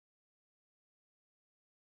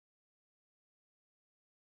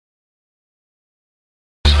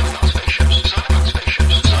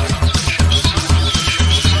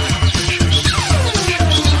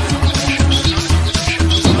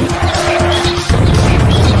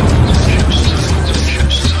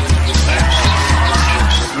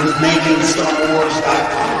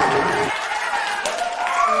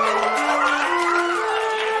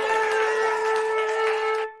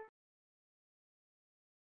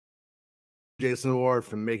Jason Ward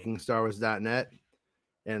from MakingStarWars.net,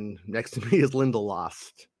 and next to me is Linda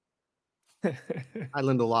Lost. Hi,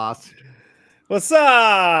 Linda Lost. What's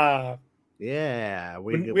up? Yeah,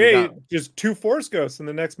 we got just 2 Force Ghosts in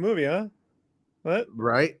the next movie, huh? What?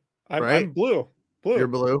 Right? I'm blue. You're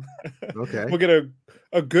blue. Okay. We'll get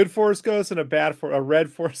a good Force Ghost and a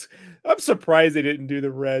red Force. I'm surprised they didn't do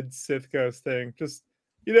the red Sith Ghost thing. Just,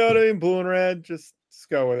 you know what I mean? Blue and red. Just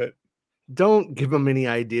go with it. Don't give them any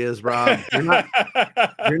ideas, Rob. You're not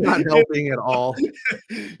helping at all.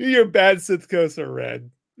 Your bad Sith Ghosts are red.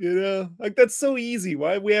 You know, like that's so easy.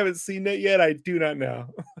 Why we haven't seen that yet? I do not know.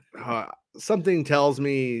 Something tells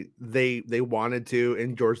me they wanted to,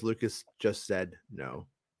 and George Lucas just said no.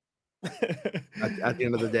 At the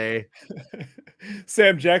end of the day,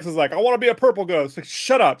 Sam Jackson's like, I want to be a purple ghost. Like,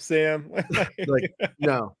 shut up, Sam. Like,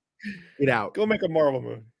 no, get out. Go make a Marvel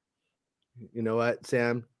movie. You know what,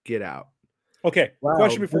 Sam? Get out. Okay. Wow.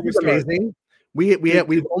 Question before we start. Amazing.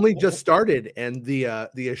 We've only just started, and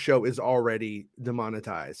the show is already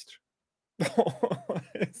demonetized. I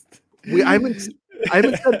haven't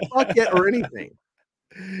said fuck yet or anything.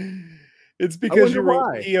 It's because you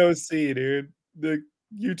wrote PoC, dude. The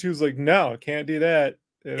YouTube's like, no, can't do that.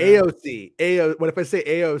 You know? AOC. What if I say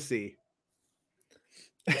AOC?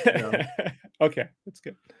 No. Okay, that's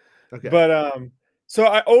good. Okay, but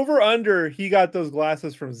so over under, he got those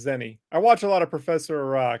glasses from Zenny. I watch a lot of Professor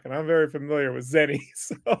Rock, and I'm very familiar with Zenny.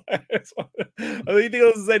 So I think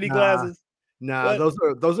those Zenny glasses. Nah,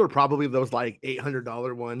 those are probably those like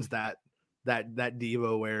 $800 ones that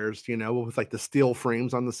Devo wears. You know, with like the steel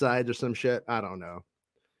frames on the sides or some shit. I don't know.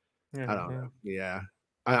 I don't know. Yeah,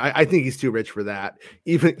 I think he's too rich for that.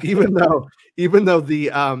 Even though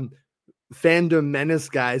the Fandom Menace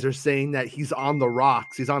guys are saying that he's on the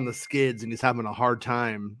rocks, he's on the skids, and he's having a hard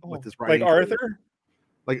time with his writing. Like Arthur?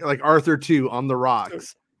 Like Arthur too, on the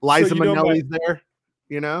rocks. Liza Minnelli's there,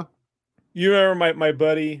 you know? You remember my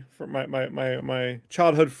buddy from my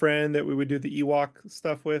childhood friend that we would do the Ewok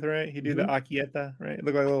stuff with, right? He did the Akieta, right? It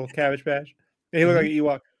looked like a little Cabbage Patch. And he looked like an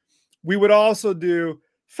Ewok. We would also do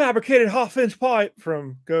fabricated half-inch pipe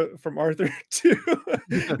from Arthur too.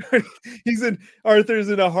 Arthur's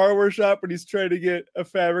in a hardware shop and he's trying to get a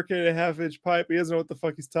fabricated half-inch pipe. He doesn't know what the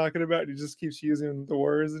fuck he's talking about. He just keeps using the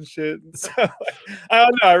words and shit. So I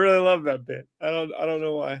don't know. I really love that bit. I don't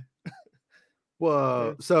know why.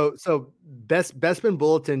 Whoa. So Bespin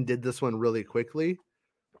Bulletin did this one really quickly,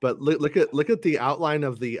 but look at the outline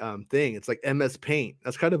of the thing. It's like MS Paint.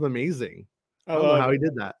 That's kind of amazing. I don't know how he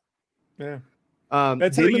did that. Yeah.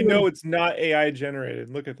 That's how you know it's not AI generated.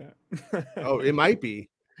 Look at that. Oh, it might be.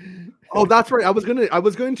 Oh, that's right. I was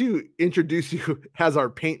going to introduce you as our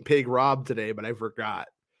paint pig Rob today, but I forgot.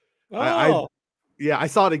 Oh. I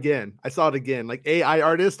saw it again. Like AI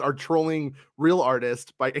artists are trolling real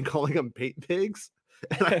artists and calling them paint pigs.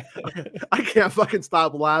 And I can't fucking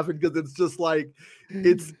stop laughing because it's just like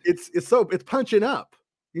it's punching up.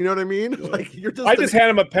 You know what I mean? Like I just hand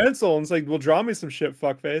him a pencil and it's like, well, draw me some shit,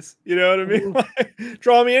 fuckface. You know what I mean? Like,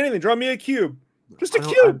 draw me anything. Draw me a cube. Just a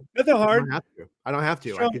cube. Nothing hard. I don't have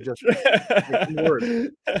to. I could just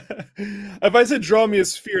If I said draw me a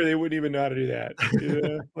sphere, they wouldn't even know how to do that. You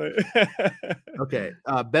know? Okay.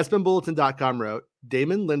 BestmanBulletin.com wrote,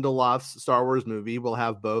 Damon Lindelof's Star Wars movie will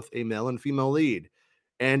have both a male and female lead.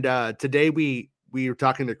 And today we were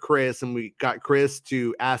talking to Chris, and we got Chris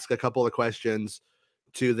to ask a couple of questions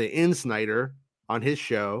to the Insnider on his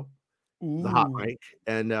show, The Hot Mic,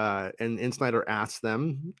 and Insnider asked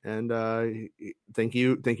them, and thank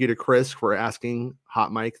you to Chris for asking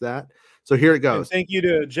Hot Mic that. So here it goes. And thank you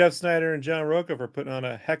to Jeff Snyder and John Roca for putting on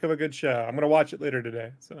a heck of a good show. I'm going to watch it later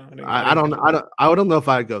today. So I don't know if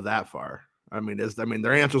I'd go that far. I mean,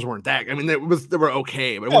 their answers weren't that. I mean, they were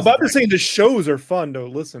okay, but I'm just saying the shows are fun to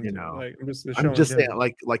listen. You know, like I'm just saying,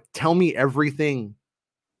 like tell me everything,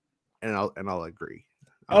 and I'll agree.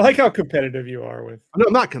 I like how competitive you are with. No,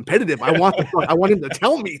 I'm not competitive. I want him to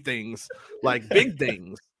tell me things, like big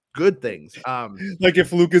things, good things. Like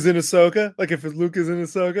if Luke is in Ahsoka. Is Luke in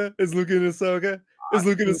Ahsoka? Is Luke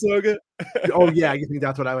in Ahsoka? Oh yeah, you think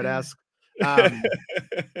that's what I would ask?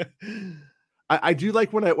 I do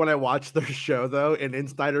like when I watch their show though, and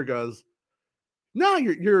Insnider goes, "No,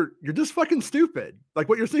 you're just fucking stupid. Like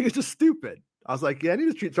what you're saying is just stupid." I was like, "Yeah, I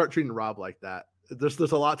need to start treating Rob like that." There's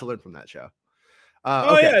a lot to learn from that show.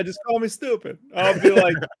 Okay. Yeah, just call me stupid. I'll be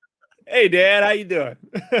like, "Hey, Dad, how you doing?"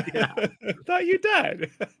 Yeah. Thought you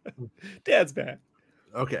died. Dad's bad.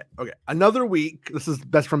 Okay. Another week. This is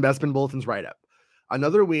from Bestman Bulletin's write-up.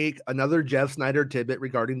 Another week, another Jeff Snyder tidbit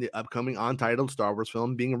regarding the upcoming untitled Star Wars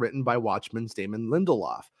film being written by Watchmen's Damon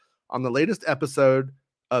Lindelof. On the latest episode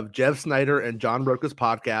of Jeff Snyder and John Roca's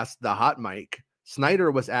podcast, The Hot Mic, Snyder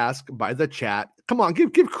was asked by the chat, come on,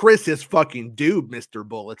 give Chris his fucking due, Mr.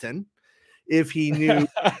 Bulletin, if he knew.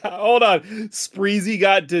 Hold on. Spreezy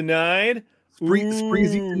got denied.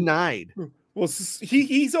 Spreezy denied. Well,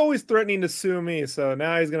 he's always threatening to sue me, so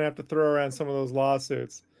now he's gonna have to throw around some of those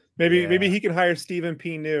lawsuits. Maybe he can hire Stephen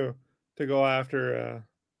P. New to go after.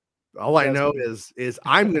 All I know is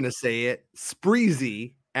I'm gonna say it.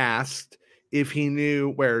 Spreezy asked if he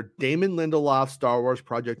knew where Damon Lindelof's Star Wars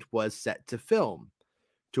project was set to film,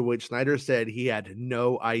 to which Snyder said he had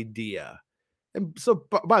no idea. And so,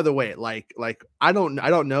 by the way, like I don't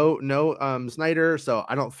know Snyder, so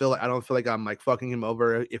I don't feel like I'm like fucking him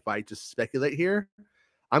over if I just speculate here.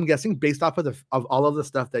 I'm guessing based off of all of the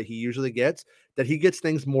stuff that he usually gets, that he gets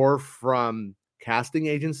things more from casting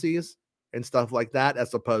agencies and stuff like that,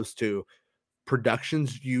 as opposed to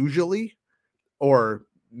productions usually, or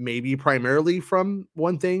maybe primarily from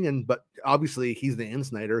one thing. But obviously he's the in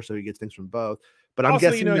Snyder, so he gets things from both. But I'm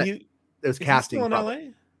guessing that there's casting. In LA?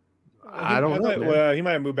 I don't know. Well, he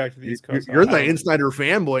might have moved back to the East Coast. You're the in Snyder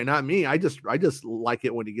fanboy, not me. I just like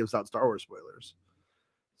it when he gives out Star Wars spoilers.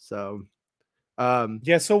 So,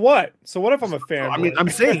 yeah. So what? So what if I'm a fanboy? I mean, I'm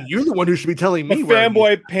saying you're the one who should be telling me.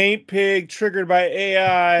 Fanboy, paint pig, triggered by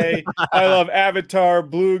AI. I love Avatar,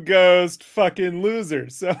 Blue Ghost, fucking loser.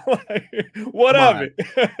 So what of it?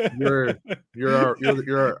 You're our red ghost.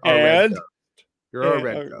 You're our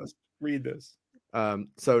red ghost. Read this.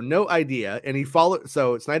 So no idea, and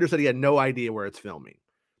so Snyder said he had no idea where it's filming,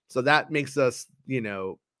 so that makes us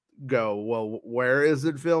go, well, where is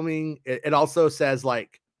it filming? It also says,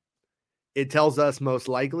 like, it tells us most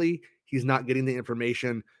likely he's not getting the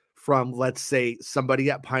information from, let's say,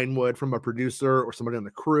 somebody at Pinewood, from a producer or somebody on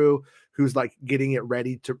the crew who's like getting it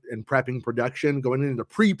ready and prepping production, going into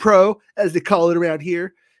pre-pro as they call it around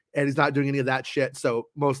here, and he's not doing any of that shit. So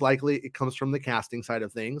most likely it comes from the casting side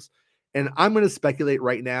of things. And I'm going to speculate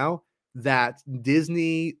right now that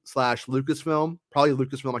Disney / Lucasfilm, probably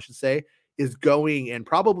Lucasfilm, I should say, is going and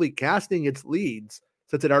probably casting its leads,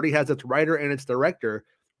 since it already has its writer and its director,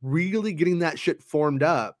 really getting that shit formed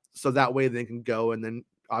up so that way they can go and then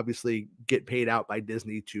obviously get paid out by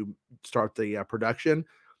Disney to start the production.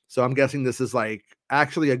 So I'm guessing this is like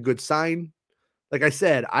actually a good sign. Like I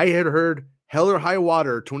said, I had heard Hell or High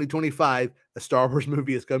Water 2025, a Star Wars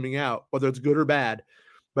movie is coming out, whether it's good or bad.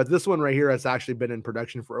 But this one right here has actually been in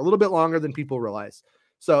production for a little bit longer than people realize.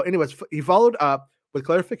 So anyways, he followed up with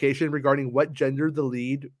clarification regarding what gender the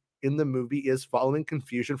lead in the movie is, following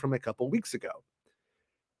confusion from a couple weeks ago.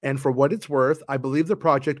 And for what it's worth, I believe the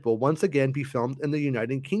project will once again be filmed in the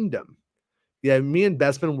United Kingdom. Yeah, me and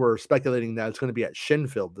Bestman were speculating that it's going to be at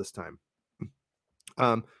Shinfield this time.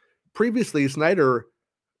 Previously, Snyder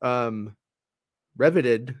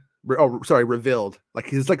revealed. Like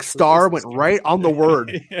his star went right on the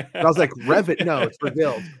word. Yeah. And I was like, Revit. No, it's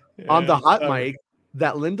revealed on the hot mic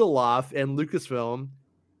that Lindelof and Lucasfilm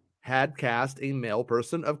had cast a male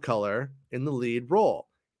person of color in the lead role,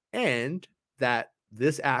 and that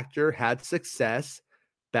this actor had success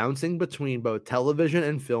bouncing between both television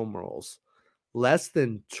and film roles. Less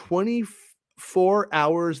than 24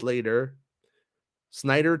 hours later,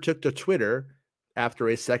 Snyder took to Twitter after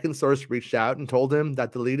a second source reached out and told him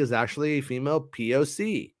that the lead is actually a female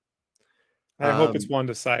PoC. I hope it's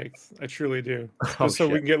Wanda Sykes. I truly do. Just so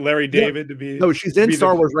shit. we can get Larry David to be. No, she's in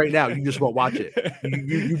Star Wars right now. You just won't watch it.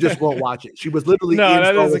 You just won't watch it. She was literally in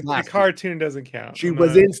Star Wars last the cartoon doesn't count. She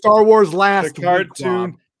was in Star Wars last The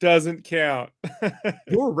cartoon doesn't count.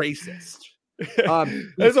 You're racist.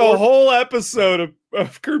 There's a whole episode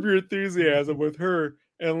of Curb Your Enthusiasm with her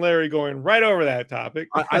and Larry going right over that topic.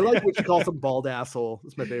 I like what she calls him, bald asshole.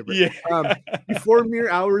 That's my favorite. Yeah. Before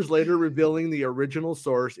mere hours later revealing the original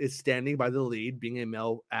source is standing by the lead being a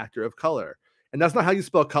male actor of color. And that's not how you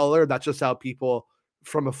spell color. That's just how people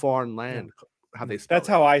from a foreign land, how they spell That's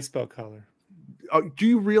how I spell color. Oh, do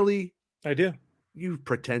you really? I do. You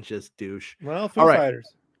pretentious douche. Well, Foo Fighters.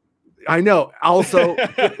 I know. Also,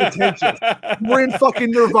 pretentious. We're in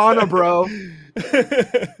fucking Nirvana, bro.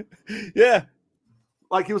 Yeah.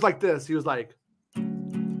 Like, he was like this. He was like, I'm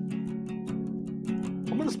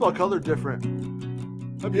going to spell color different.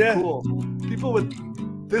 That'd be cool. People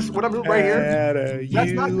with this, what I'm doing right here,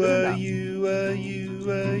 that's not good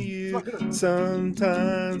enough.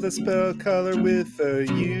 Sometimes I spell color with a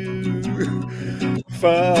U.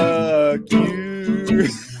 Fuck you.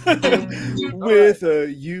 With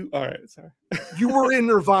a U. All right, sorry. You were in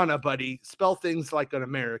Nirvana, buddy. Spell things like an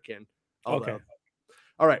American. Okay.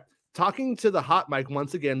 All right. Talking to the hot mic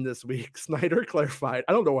once again this week, Snyder clarified.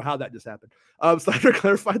 I don't know how that just happened. Snyder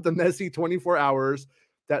clarified the messy 24 hours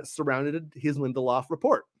that surrounded his Lindelof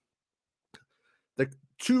report. The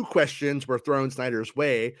 2 questions were thrown Snyder's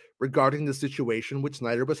way regarding the situation, which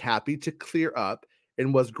Snyder was happy to clear up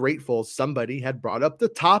and was grateful somebody had brought up the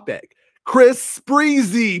topic. Chris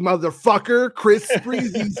Spreezy, motherfucker. Chris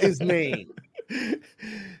Spreezy's his name. It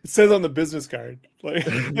says on the business card, like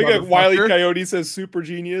Wile E. Coyote says super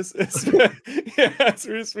genius. It's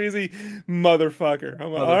Chris Spreezy, motherfucker.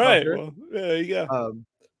 I'm like, all right, well, there you go.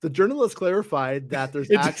 The journalist clarified that there's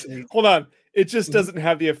actually... hold on. It just doesn't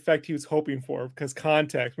have the effect he was hoping for, because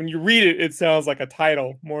context, when you read it, it sounds like a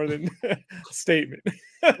title more than a statement.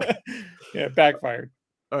 Yeah, backfired.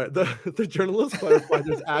 All right. The journalist clarified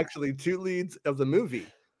there's actually 2 leads of the movie,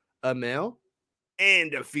 a male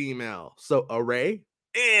and a female. So a Ray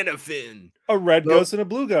and a Finn. A red ghost and a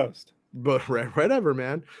blue ghost. But whatever,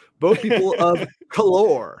 man. Both people of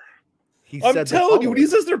color. I'm telling you, when he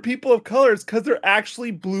says they're people of color, it's because they're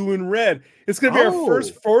actually blue and red. It's going to be our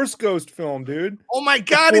first Force Ghost film, dude. Oh my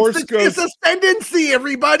God, it's Ascendancy,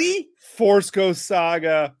 everybody. Force Ghost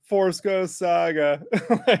Saga. Force Ghost Saga.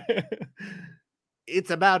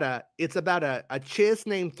 It's about a chiss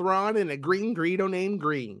named Thrawn and a green Greedo named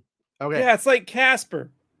Green. Okay. Yeah, it's like Casper.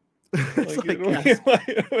 Casper.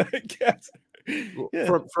 Yeah.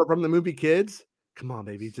 From the movie Kids. Come on,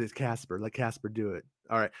 baby. It's Casper. Let Casper do it.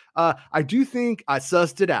 All right. I do think I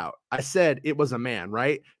sussed it out. I said it was a man,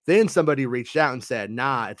 right? Then somebody reached out and said,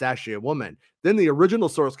 nah, it's actually a woman. Then the original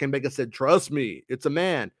source came back and said, trust me, it's a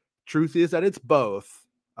man. Truth is that it's both.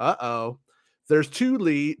 Uh-oh. There's 2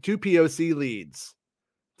 POC leads.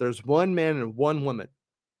 There's 1 man and 1 woman.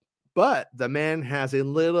 But the man has a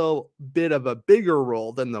little bit of a bigger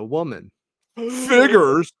role than the woman.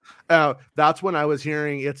 Figures. That's when I was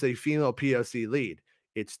hearing it's a female POC lead.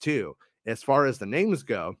 It's 2. As far as the names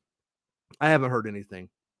go, I haven't heard anything,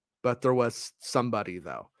 but there was somebody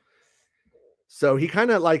though. So he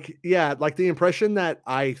kind of like the impression that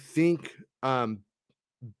I think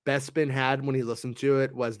Bespin had when he listened to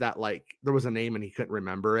it was that like there was a name and he couldn't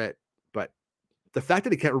remember it. But the fact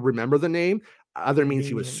that he can't remember the name either means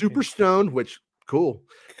he was super stoned, which cool,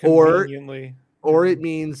 or it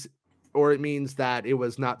means that it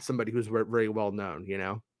was not somebody who's very well known,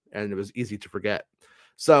 and it was easy to forget.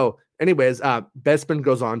 So anyways, Bespin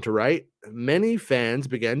goes on to write, many fans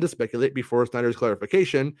began to speculate before Snyder's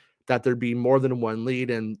clarification that there'd be more than 1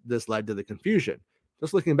 lead, and this led to the confusion.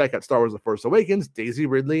 Just looking back at Star Wars The Force Awakens, Daisy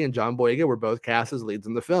Ridley and John Boyega were both cast as leads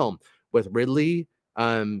in the film, with Ridley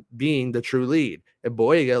being the true lead, and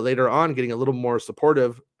Boyega later on getting a little more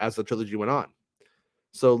supportive as the trilogy went on.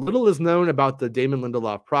 So little is known about the Damon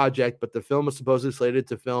Lindelof project, but the film is supposedly slated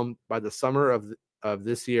to film by the summer of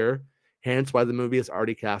this year, hence why the movie has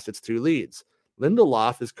already cast its 2 leads.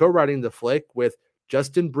 Lindelof is co-writing the flick with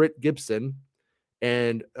Justin Britt Gibson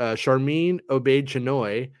and Charmin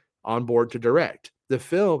Obaid-Chinoy on board to direct. The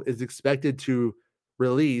film is expected to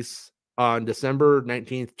release on December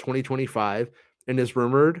 19th, 2025, and is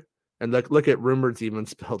rumored, and look at rumored's even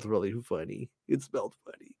spelled really funny. It's spelled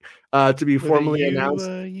funny. To be formally announced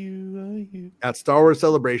at Star Wars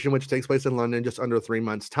Celebration, which takes place in London just under 3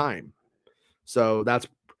 months' time. So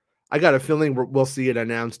I got a feeling we'll see it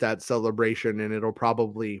announced at Celebration, and it'll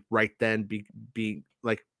probably right then be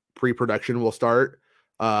like pre-production will start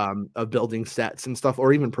of building sets and stuff,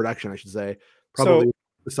 or even production, I should say. Probably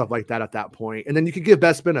stuff like that at that point. And then you could give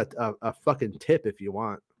Bespin a fucking tip if you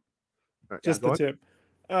want. Right, just the tip.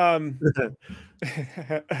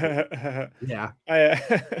 Yeah.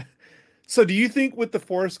 So do you think with the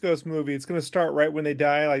Force Ghost movie, it's going to start right when they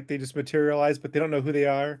die, like they just materialize, but they don't know who they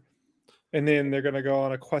are? And then they're going to go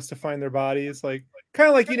on a quest to find their bodies, like kind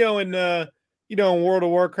of like, in World of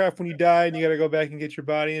Warcraft, when you die and you got to go back and get your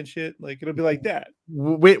body and shit. Like it'll be like that.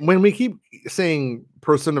 When we keep saying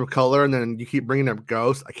person of color and then you keep bringing up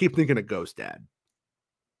Ghost, I keep thinking of Ghost Dad.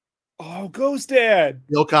 Oh, Ghost Dad.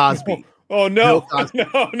 Bill Cosby. Oh no!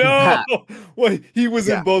 No! Wait, he was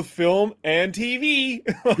in both film and TV.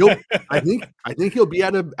 I think he'll be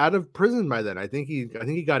out of prison by then. I think he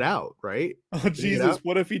got out, right? Oh Jesus!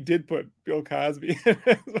 What if he did put Bill Cosby?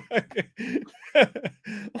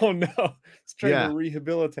 Oh no! He's trying to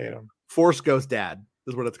rehabilitate him. Force Ghost Dad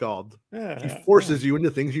is what it's called. Yeah, he forces you into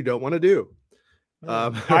things you don't want to do.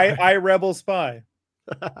 I Rebel Spy.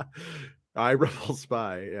 I Rebel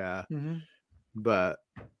Spy. Yeah, mm-hmm. But.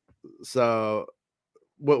 So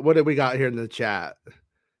what did we got here in the chat?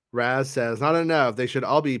 Raz says, not enough. They should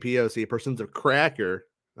all be POC. Persons of cracker.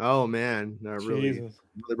 Oh man. No, really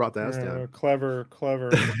brought that down. Clever.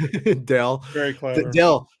 Dale. Very clever.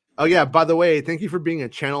 Dale. Oh yeah, by the way, thank you for being a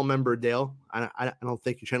channel member, Dale. I don't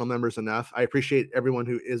thank you channel members enough. I appreciate everyone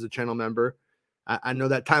who is a channel member. I know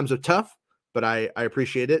that times are tough, but I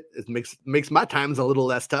appreciate it. It makes my times a little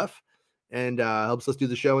less tough, and helps us do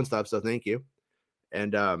the show and stuff. So thank you.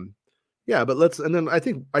 And yeah, but then I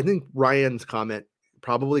think Ryan's comment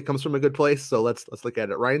probably comes from a good place. So let's look at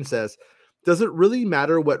it. Ryan says, "Does it really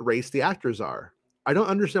matter what race the actors are? I don't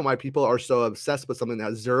understand why people are so obsessed with something that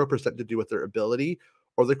has 0% to do with their ability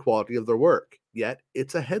or the quality of their work. Yet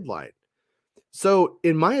it's a headline." So,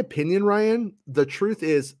 in my opinion, Ryan, the truth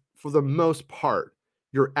is, for the most part,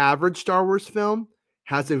 your average Star Wars film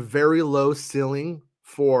has a very low ceiling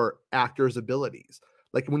for actors' abilities.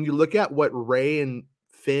 Like when you look at what Rey and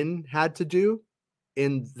Finn had to do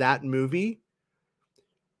in that movie,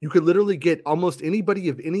 you could literally get almost anybody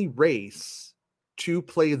of any race to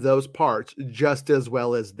play those parts just as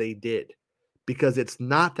well as they did, because it's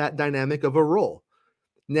not that dynamic of a role.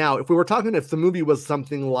 Now, if the movie was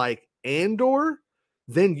something like Andor,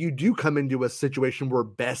 then you do come into a situation where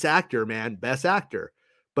best actor.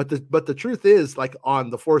 But the truth is, like on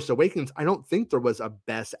The Force Awakens, I don't think there was a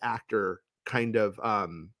best actor kind of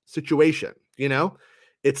situation.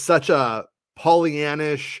 It's such a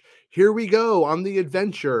Pollyannish, here we go on the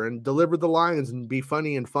adventure and deliver the lines and be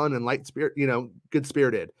funny and fun and light spirit, good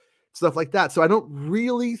spirited, stuff like that. So I don't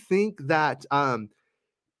really think that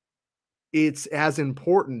it's as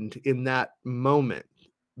important in that moment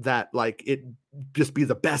that like it just be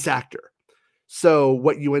the best actor. So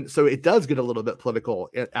it does get a little bit political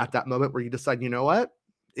at that moment where you decide, you know what,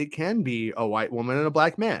 it can be a white woman and a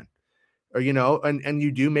black man, or and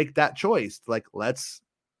you do make that choice. Like let's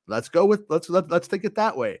take it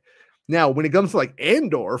that way. Now, when it comes to like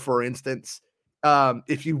Andor, for instance,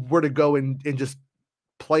 if you were to go and just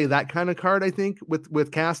play that kind of card, I think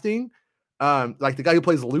with casting, like the guy who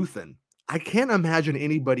plays Luthen, I can't imagine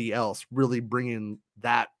anybody else really bringing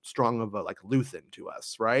that strong of a like Luthen to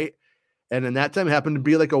us, right? And in that time, it happened to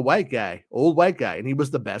be like a old white guy, and he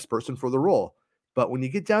was the best person for the role. But when you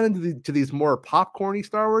get down into these more popcorny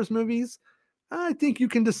Star Wars movies, I think you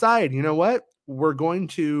can decide, you know what, we're going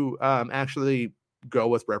to actually go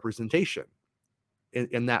with representation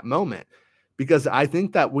in that moment, because I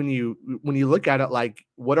think that when you look at it, like,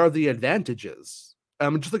 what are the advantages?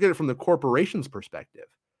 Just look at it from the corporation's perspective.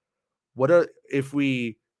 If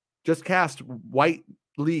we just cast white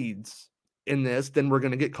leads in this, then we're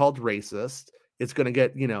going to get called racist. It's going to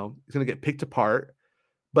get picked apart.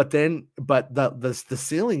 But the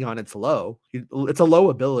ceiling on it's low. It's a low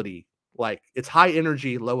ability, like it's high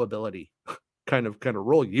energy, low ability kind of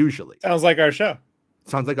role usually. Sounds like our show.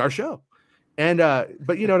 And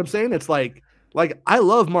but you know what I'm saying? It's like I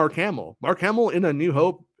love Mark Hamill. Mark Hamill in A New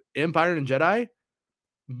Hope, Empire, and Jedi.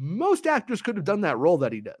 Most actors could have done that role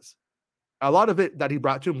that he does. A lot of it that he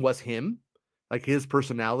brought to him was him, like his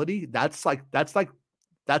personality. That's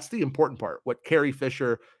the important part. What Carrie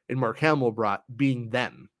Fisher and Mark Hamill brought, being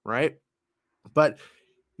them, right? But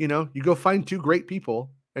you go find two great people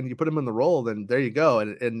and you put them in the role, then there you go.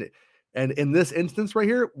 And in this instance right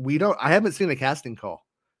here, I haven't seen a casting call.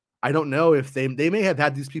 I don't know if they may have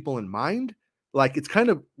had these people in mind. Like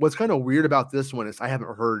what's kind of weird about this one is I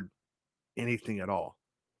haven't heard anything at all.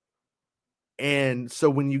 And so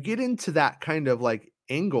when you get into that kind of like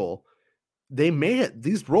angle,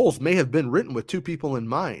 these roles may have been written with two people in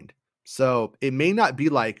mind. So it may not be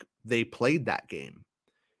like they played that game.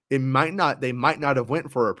 They might not have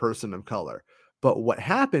went for a person of color. But what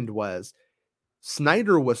happened was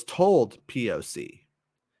Snyder was told PoC.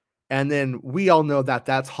 And then we all know that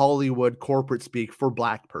that's Hollywood corporate speak for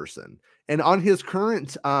black person. And on his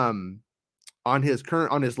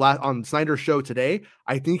Snyder's show today,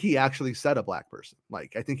 I think he actually said a black person.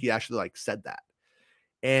 Like, I think he actually like said that.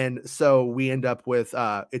 And so we end up with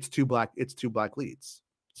it's two black leads.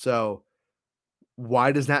 So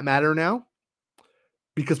why does that matter now?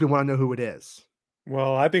 Because we want to know who it is.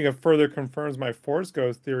 Well, I think it further confirms my Force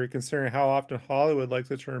Ghost theory, considering how often Hollywood likes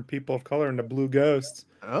to turn people of color into blue ghosts.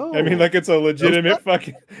 Oh, I mean, like it's a legitimate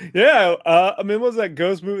fucking yeah. I mean, what was that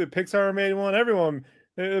Ghost movie? Pixar made one. Everyone,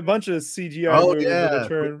 a bunch of CGI movies that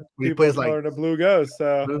turn people of color into blue ghosts.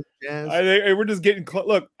 So I think we're just getting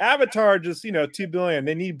look. Avatar just $2 billion.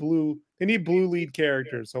 They need blue lead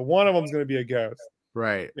characters. So one of them's going to be a ghost,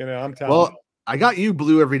 right? I'm telling you. I got you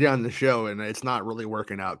blue every day on the show, and it's not really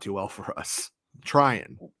working out too well for us.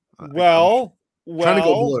 Trying to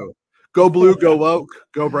go blue, go woke,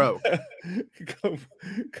 go broke. go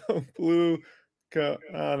blue. Oh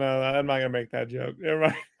no, I'm not gonna make that joke.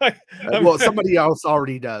 Never mind. Well, somebody else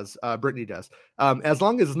already does. Brittany does. As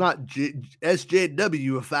long as it's not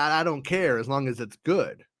SJW-ified, I don't care. As long as it's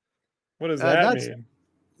good. What does that mean?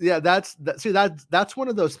 Yeah, that's one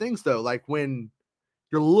of those things though. Like when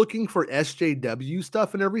you're looking for SJW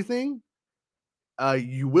stuff and everything,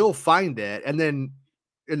 you will find it. And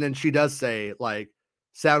then she does say like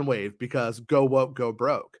Soundwave because go woke, go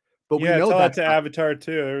broke. But we know tell that that's to Avatar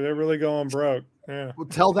too. They're really going broke. Yeah. Well,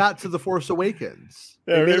 tell that to The Force Awakens.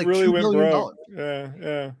 Yeah, They made it like really $2 went billion. broke.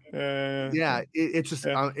 Yeah. It's just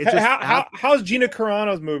How's Gina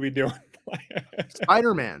Carano's movie doing?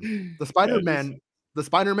 Spider-Man. The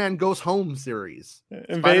Spider-Man Goes Home series.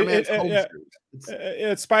 Spider-Man's Home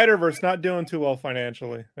series. Spider-Verse not doing too well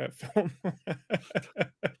financially. That film.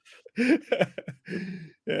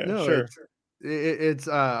 Sure.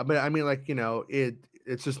 But I mean, like,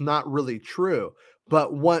 it's just not really true. But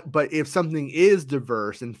if something is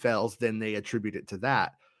diverse and fails, then they attribute it to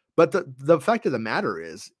that. But the fact of the matter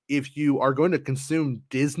is, if you are going to consume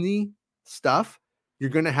Disney stuff, you're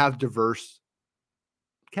going to have diverse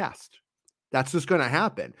cast. That's just going to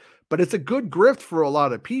happen. But it's a good grift for a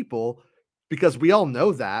lot of people because we all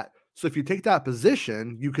know that. So if you take that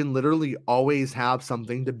position, you can literally always have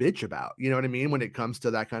something to bitch about. You know what I mean? When it comes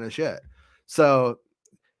to that kind of shit. So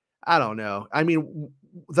I don't know. I mean,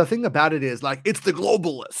 the thing about it is like, it's the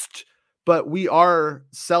globalist, but we are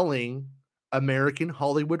selling American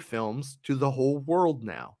Hollywood films to the whole world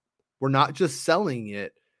now. We're not just selling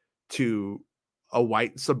it to a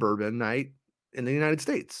white suburbanite in the United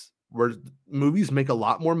States, where movies make a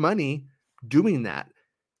lot more money doing that.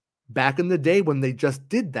 Back in the day when they just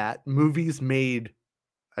did that, movies made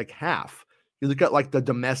like half. You look at like the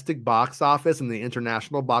domestic box office and the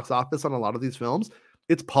international box office on a lot of these films,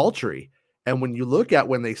 it's paltry. And when you look at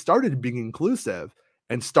when they started being inclusive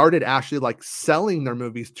and started actually like selling their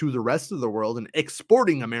movies to the rest of the world and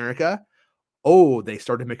exporting America, they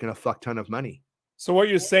started making a fuck ton of money. So what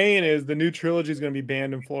you're saying is the new trilogy is going to be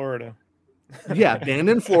banned in Florida. Yeah, banned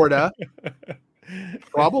in Florida,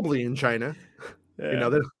 probably in China. Yeah.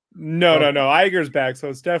 No. Iger's back, so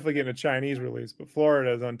it's definitely getting a Chinese release, but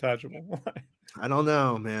Florida is untouchable. I don't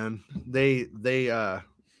know, man.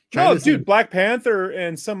 No, dude, Black Panther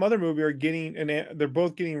and some other movie are getting, and they're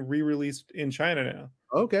both getting re-released in China now.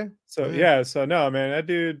 Okay. So so no, man, that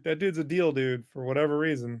dude's a deal, dude, for whatever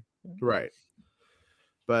reason. Right.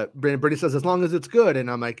 But Brittany says as long as it's good,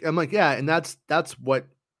 and I'm like, yeah, and that's what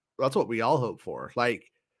we all hope for.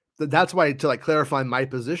 Like, that's why, to like clarify my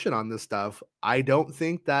position on this stuff, I don't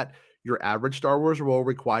think that your average Star Wars role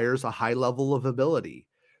requires a high level of ability.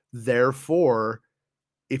 Therefore,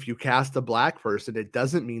 if you cast a black person, it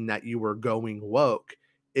doesn't mean that you were going woke.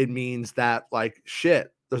 It means that, like,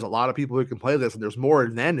 shit, there's a lot of people who can play this, and there's more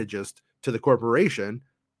advantages to the corporation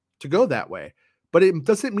to go that way. But it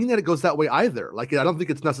doesn't mean that it goes that way either. Like, I don't think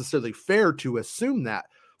it's necessarily fair to assume that.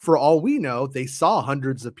 For all we know, they saw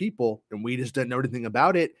hundreds of people, and we just didn't know anything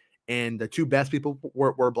about it. And the two best people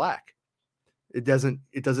were black. It doesn't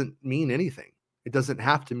mean anything. It doesn't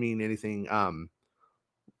have to mean anything.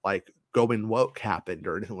 Like going woke happened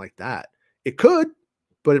or anything like that. It could,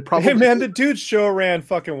 but it probably. Hey man, the dude's show ran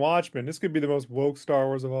fucking Watchmen. This could be the most woke Star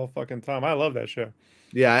Wars of all fucking time. I love that show.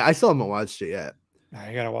 Yeah, I still haven't watched it yet.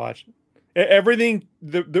 You gotta watch it. Everything.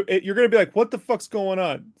 You're gonna be like, what the fuck's going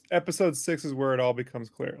on? Episode 6 is where it all becomes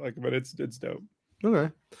clear. Like, but it's dope.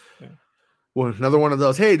 Okay. Yeah. Well, another one of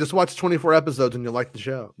those. Hey, just watch 24 episodes and you'll like the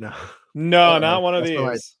show. No, not one of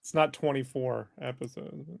these. It's not 24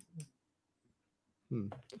 episodes.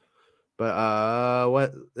 But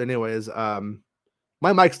what? Anyways,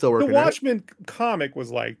 my mic's still working. The Watchmen comic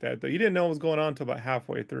was like that though. You didn't know what was going on until about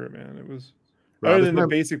halfway through, man. It was other than the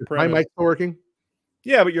basic premise. My mic's still working.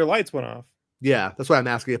 Yeah, but your lights went off. Yeah, that's why I'm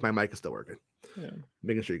asking if my mic is still working. Yeah,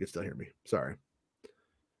 making sure you can still hear me. Sorry.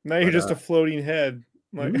 Now you're just a floating head.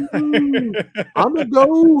 Like... I'm a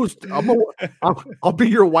ghost. I'll be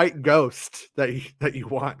your white ghost that you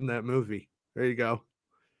want in that movie. There you go.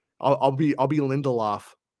 I'll be Lindelof.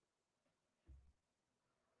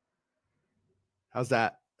 How's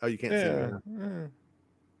that? Oh, you can't see me.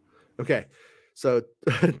 Okay, so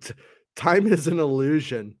time is an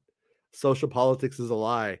illusion. Social politics is a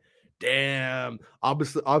lie. Damn.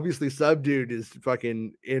 Obviously, Subdude is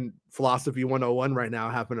fucking in philosophy 101 right now,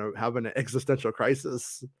 having an existential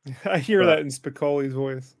crisis. I hear that in Spicoli's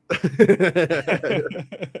voice.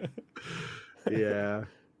 Yeah.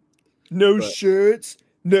 No shirts,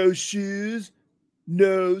 no shoes,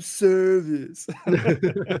 no service.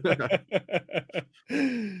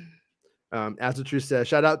 As the truth says,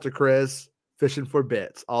 shout out to Chris, fishing for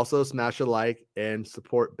bits. Also, smash a like and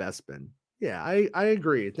support Bespin. Yeah, I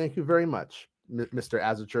agree. Thank you very much, Mr.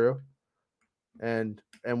 Azatru. And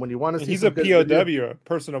when you want to see, he's a POW, a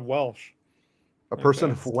person of Welsh. A person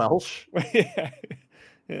of Welsh?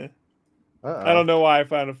 Yeah. I don't know why I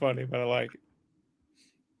found it funny, but I like it.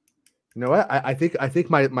 You know what? I think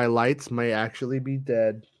my lights may actually be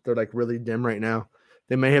dead. They're like really dim right now.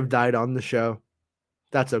 They may have died on the show.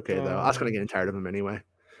 That's okay though. I was kind of getting tired of them anyway.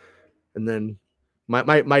 And then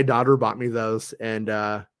my daughter bought me those, and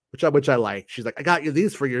which I like. She's like, I got you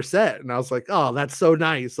these for your set, and I was like, oh, that's so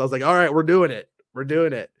nice. I was like, all right, we're doing it.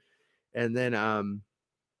 And then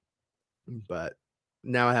but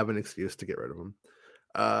now I have an excuse to get rid of them.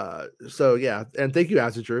 So yeah, and thank you,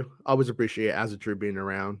 Azatru. Always appreciate Azatru being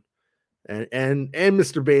around, and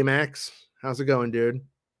Mr. Baymax. How's it going, dude?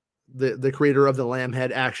 The creator of the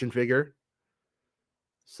Lambhead action figure.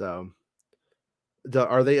 So,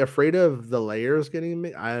 are they afraid of the layers getting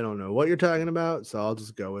me? I don't know what you're talking about, so I'll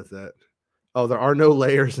just go with it. Oh, there are no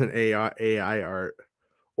layers in AI art,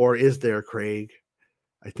 or is there, Craig?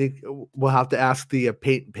 I think we'll have to ask the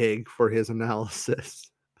Paint Pig for his analysis.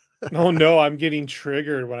 Oh no, I'm getting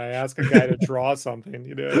triggered when I ask a guy to draw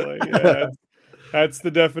something. Like, yeah, that's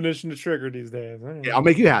the definition of trigger these days. Yeah, I'll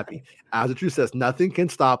make you happy. As the truth says, nothing can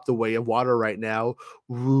stop the way of water right now.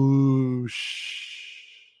 Whoosh.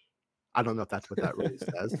 I don't know if that's what that really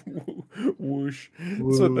says. Whoosh.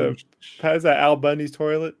 That's what is that Al Bundy's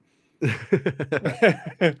toilet?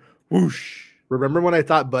 Whoosh. Remember when I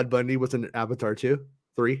thought Bud Bundy was in Avatar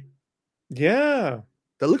 3? Yeah.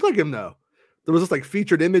 That looked like him though. There was this like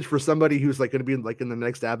featured image for somebody who's like going to be like in the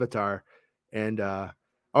next Avatar. And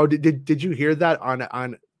did you hear that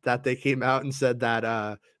on that they came out and said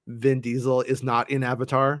that Vin Diesel is not in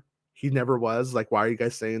Avatar? He never was. Like, why are you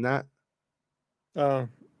guys saying that?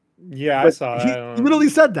 Yeah, but I saw that. He literally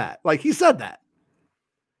said that. Like, he said that.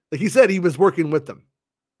 Like, he said he was working with them.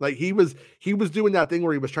 Like, he was doing that thing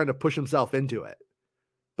where he was trying to push himself into it.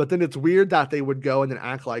 But then it's weird that they would go and then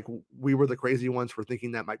act like we were the crazy ones for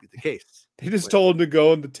thinking that might be the case. They just told him to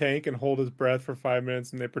go in the tank and hold his breath for 5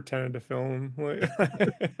 minutes, and they pretended to film him.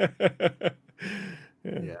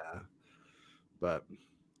 Yeah. But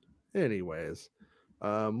anyways,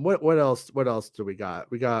 what else do we got?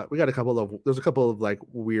 We got there's a couple of like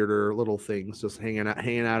weirder little things just hanging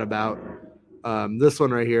out about. This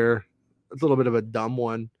one right here, it's a little bit of a dumb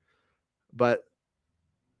one, but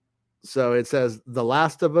so it says The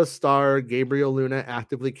Last of Us star Gabriel Luna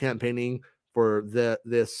actively campaigning for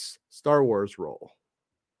this Star Wars role.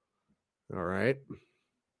 All right.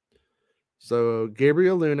 So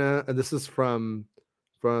Gabriel Luna, and this is from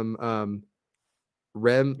Rem.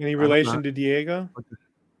 Any relation to Diego?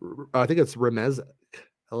 I think it's Remez.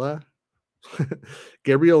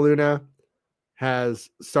 Gabriel Luna has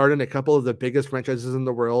starred in a couple of the biggest franchises in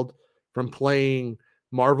the world, from playing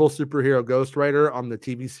Marvel superhero Ghost Rider on the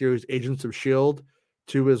TV series Agents of S.H.I.E.L.D.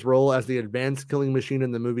 to his role as the advanced killing machine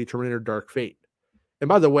in the movie Terminator Dark Fate. And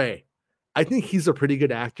by the way, I think he's a pretty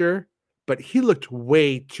good actor, but he looked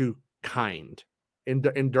way too kind in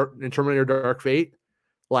Terminator Dark Fate.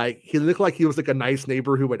 Like, he looked like he was like a nice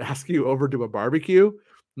neighbor who would ask you over to a barbecue,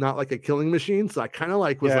 not like a killing machine. So I kind of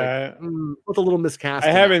like was with a little miscast.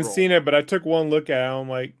 I haven't seen it, but I took one look at it. I'm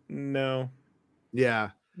like, no. Yeah.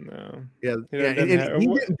 No. Yeah. He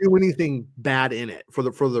didn't do anything bad in it for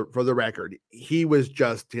the record. He was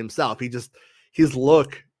just himself. His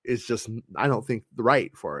look is just, I don't think,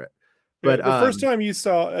 right for it. But the first time you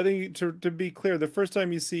saw, I think to be clear, the first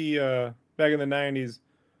time you see back in the 90s,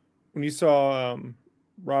 when you saw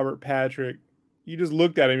Robert Patrick, you just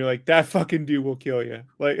looked at him, you're like, that fucking dude will kill you.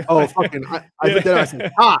 Like, oh, fucking, I looked at him, I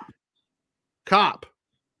said, cop.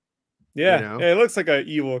 Yeah. You know? Yeah, it looks like an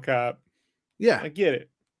evil cop. Yeah. I get it.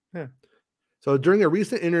 Yeah. So during a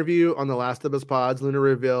recent interview on The Last of Us Pods, Luna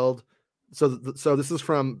revealed, so this is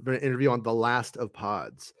from an interview on The Last of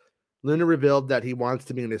Pods. Luna revealed that he wants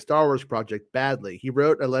to be in a Star Wars project badly. He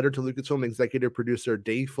wrote a letter to Lucasfilm executive producer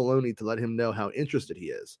Dave Filoni to let him know how interested he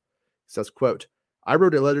is. He says, quote, I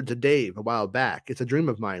wrote a letter to Dave a while back. It's a dream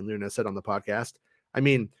of mine, Luna said on the podcast. I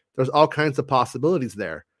mean, there's all kinds of possibilities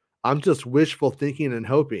there. I'm just wishful thinking and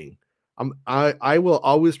hoping. I will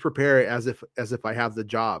always prepare as if I have the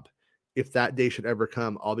job. If that day should ever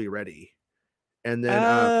come, I'll be ready. And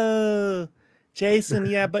then Jason,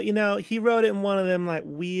 yeah, but he wrote it in one of them like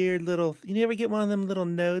weird little. You ever get one of them little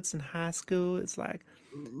notes in high school? It's like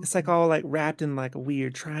all like wrapped in like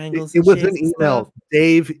weird triangles. It was an email, stuff.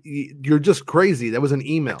 Dave. You're just crazy. That was an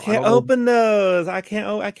email. I can't open those. I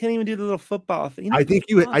can't even do the little football thing. I think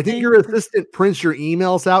your assistant prints your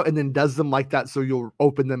emails out and then does them like that, so you'll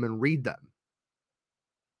open them and read them.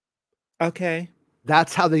 Okay.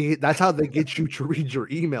 That's how they get you to read your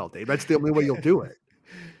email, Dave. That's the only way you'll do it.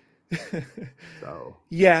 So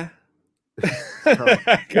yeah.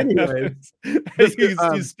 Anyways,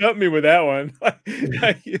 you stumped me with that one.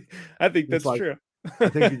 I think that's true. I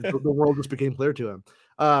think the world just became clear to him.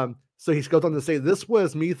 So he goes on to say, this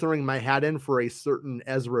was me throwing my hat in for a certain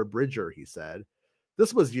Ezra Bridger, he said.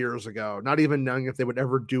 this was years ago, not even knowing if they would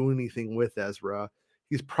ever do anything with Ezra.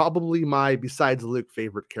 He's probably my, besides Luke,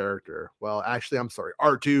 favorite character. Well, actually, I'm sorry.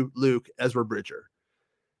 R2, Luke, Ezra Bridger.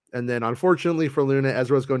 And then, unfortunately for Luna,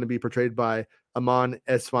 Ezra is going to be portrayed by Amon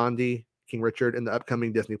Esfandi, King Richard, in the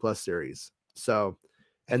upcoming Disney Plus series. So,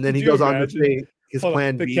 and then he goes on to say his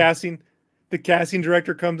plan B. The casting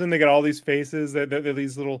director comes in. They got all these faces that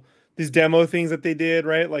these demo things that they did,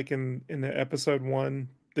 right? Like in the episode 1,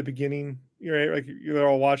 the beginning, right? Like you're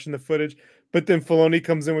all watching the footage. But then Filoni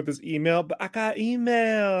comes in with this email. But I got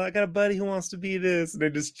a buddy who wants to be this. And they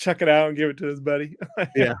just chuck it out and give it to his buddy.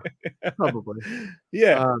 Yeah, probably.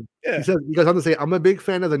 Yeah. He goes on to say, I'm a big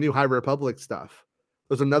fan of the new High Republic stuff.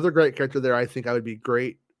 There's another great character there I think I would be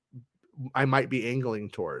great. I might be angling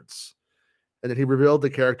towards. And then he revealed the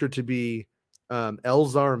character to be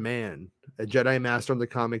Elzar Mann, a Jedi Master in the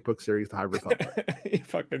comic book series, The High Republic. You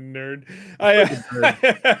fucking nerd.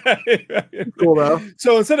 Cool though.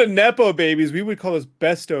 So instead of Nepo babies, we would call those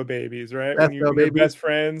Besto babies, right? When your best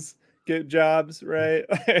friends get jobs, right?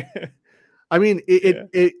 I mean,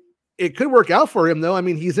 it could work out for him though. I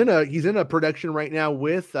mean, he's in a production right now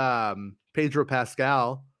with Pedro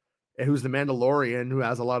Pascal, who's the Mandalorian, who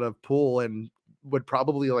has a lot of pull and would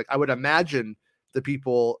probably, like, I would imagine the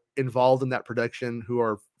people involved in that production who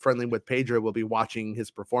are friendly with Pedro will be watching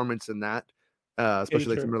his performance in that,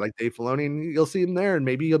 especially like somebody like Dave Filoni, and you'll see him there, and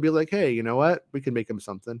maybe you'll be like, hey, you know what? We can make him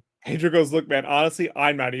something. Pedro goes, look, man, honestly,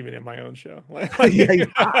 I'm not even in my own show. Really.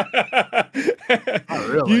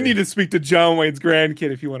 You need to speak to John Wayne's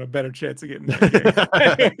grandkid if you want a better chance of getting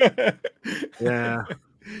that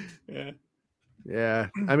gig. Yeah.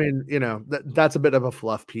 I mean, that's a bit of a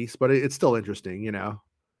fluff piece, but it's still interesting,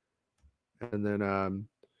 And then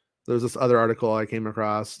there's this other article I came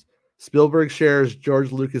across. Spielberg shares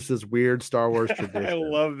George Lucas's weird Star Wars tradition. I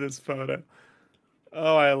love this photo.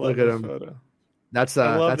 Oh, I love this photo. That's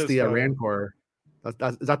the Rancor. Is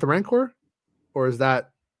that the Rancor, or is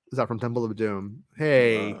that from Temple of Doom?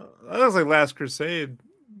 Hey, that looks like Last Crusade.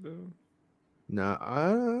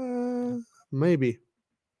 No, maybe.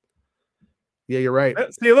 Yeah, you're right.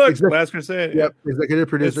 See, look, Last Crusade. Yep, executive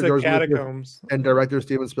producer George Catacombs and director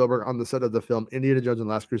Steven Spielberg on the set of the film Indiana Jones and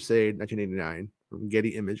Last Crusade, 1989, from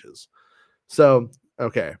Getty Images. So,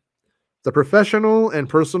 okay. The professional and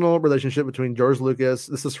personal relationship between George Lucas,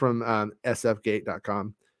 this is from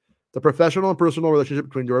sfgate.com. The professional and personal relationship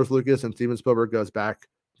between George Lucas and Steven Spielberg goes back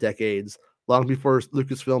decades, long before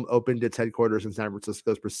Lucasfilm opened its headquarters in San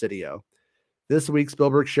Francisco's Presidio. This week,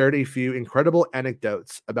 Spielberg shared a few incredible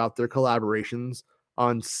anecdotes about their collaborations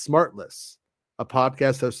on Smartless, a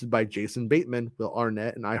podcast hosted by Jason Bateman, Will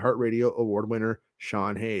Arnett, and iHeartRadio award winner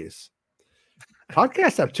Sean Hayes.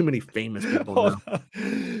 Podcasts have too many famous people now.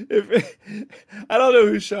 I don't know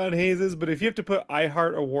who Sean Hayes is, but if you have to put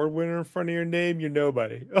iHeart award winner in front of your name, you're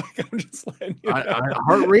nobody. Like, I'm just letting you know.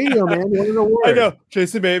 iHeartRadio, man, won an award. I know.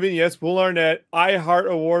 Jason Bateman, yes. Will Arnett, iHeart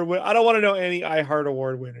award winner. I don't want to know any iHeart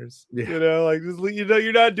award winners. Yeah.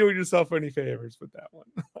 You're not doing yourself any favors with that one.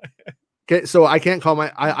 Okay, so I can't call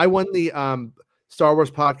I won the Star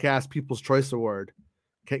Wars Podcast People's Choice Award.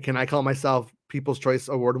 Can I call myself People's Choice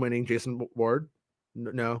Award winning Jason Ward?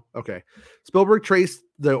 No? Okay. Spielberg traced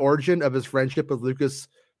the origin of his friendship with Lucas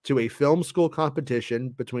to a film school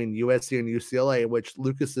competition between USC and UCLA, which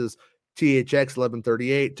Lucas's THX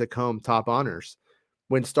 1138 took home top honors.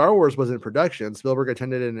 When Star Wars was in production, Spielberg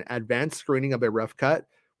attended an advanced screening of a rough cut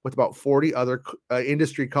with about 40 other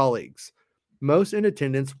industry colleagues. Most in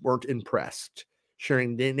attendance weren't impressed,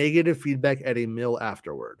 sharing negative feedback at a meal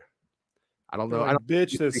afterward. I don't know.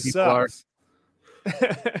 Bitch, this sucks.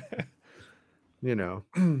 All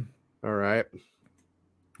right.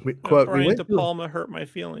 Brian De Palma hurt my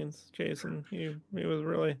feelings, Jason. He was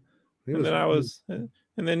really. And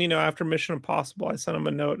then after Mission Impossible, I sent him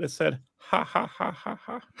a note that said, "Ha ha ha ha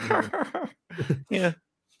ha." Yeah.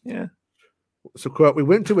 So, quote, we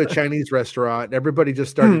went to a Chinese restaurant and everybody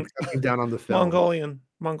just started coming down on the film.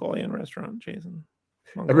 Mongolian restaurant, Jason.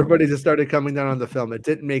 Everybody just started coming down on the film. It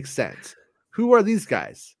didn't make sense. Who are these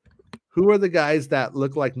guys? Who are the guys that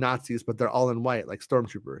look like Nazis, but they're all in white, like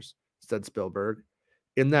stormtroopers, said Spielberg.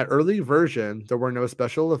 In that early version, there were no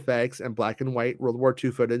special effects, and black and white World War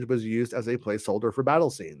II footage was used as a placeholder for battle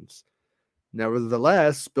scenes.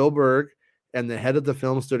 Nevertheless, Spielberg and the head of the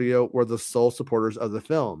film studio were the sole supporters of the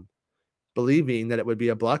film, believing that it would be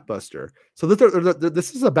a blockbuster. So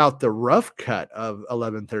this is about the rough cut of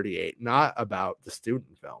 1138, not about the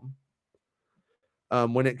student film.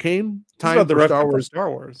 When it came time for Star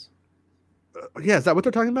Wars. Yeah, is that what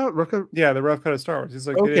they're talking about? Yeah, the rough cut of Star Wars. It's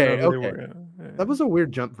like, okay. That was a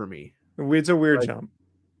weird jump for me. It's a weird jump.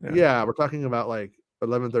 Yeah, we're talking about like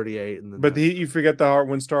 11:38, and then But you forget the heart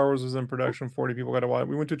when Star Wars was in production. 40 people got to watch.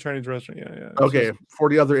 We went to a Chinese restaurant. Yeah. Okay,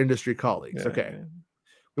 40 other industry colleagues. Yeah, okay. yeah.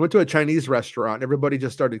 We went to a Chinese restaurant. Everybody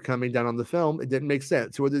just started coming down on the film. It didn't make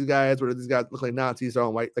sense. Who are these guys? What do these guys look like? Nazis? They're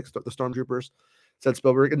all white, like the stormtroopers. Said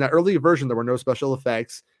Spielberg. In that early version, there were no special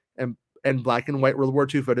effects, and black and white World War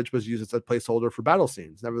II footage was used as a placeholder for battle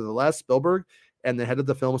scenes. Nevertheless, Spielberg and the head of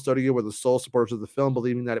the film studio were the sole supporters of the film,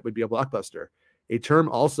 believing that it would be a blockbuster. A term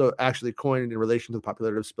also actually coined in relation to the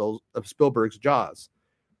popularity of Spielberg's Jaws.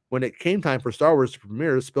 When it came time for Star Wars to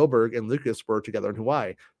premiere, Spielberg and Lucas were together in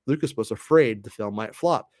Hawaii. Lucas was afraid the film might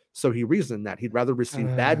flop, so he reasoned that he'd rather receive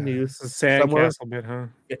bad news somewhere sandcastle bit, huh?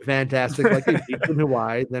 fantastic like a beach in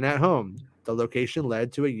Hawaii than at home. The location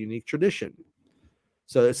led to a unique tradition.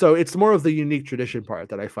 So it's more of the unique tradition part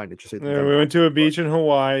that I find interesting. Yeah, we went to a beach in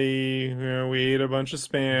Hawaii. You know, we ate a bunch of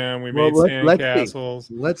spam. We made sandcastles.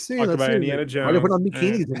 Let's see. Talked about Indiana Jones. Why did put on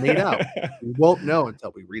bikinis and made out? We won't know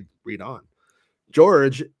until we read on.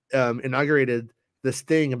 George inaugurated this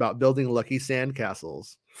thing about building lucky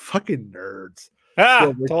sandcastles. Fucking nerds.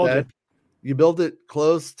 Told you. You build it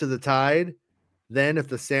close to the tide. Then if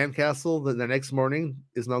the sandcastle the next morning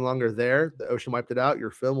is no longer there, the ocean wiped it out,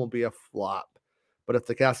 your film will be a flop. But if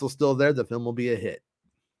the castle's still there, the film will be a hit.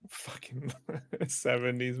 Fucking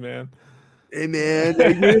 70s, man. Hey, man,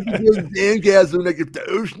 sandcastle. Like if the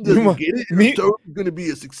ocean doesn't get it, it's totally going to be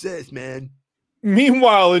a success, man.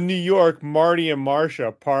 Meanwhile, in New York, Marty and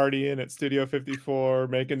Marsha partying at Studio 54,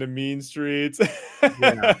 making the mean streets.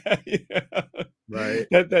 Yeah. Right.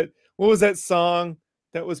 That what was that song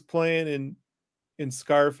that was playing in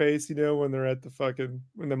Scarface? You know, when they're at the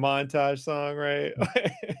montage song, right?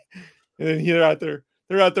 And then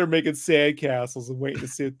they're out there making sandcastles and waiting to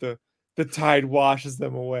see if the tide washes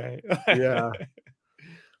them away. Yeah.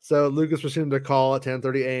 So Lucas received a call at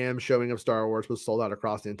 10:30 a.m. showing of Star Wars was sold out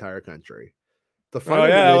across the entire country. The final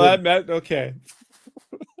okay.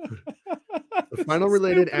 The final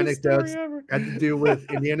related anecdotes had to do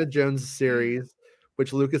with Indiana Jones series,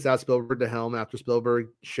 which Lucas asked Spielberg to helm after Spielberg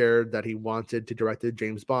shared that he wanted to direct a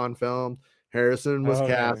James Bond film. Harrison was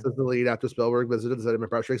cast as the lead after Spielberg visited the set of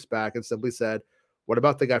Empire Strikes Back and simply said, "What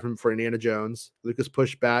about the guy for Indiana Jones?" Lucas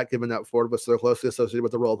pushed back, given that Ford was so closely associated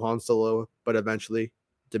with the role of Han Solo, but eventually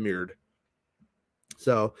demurred.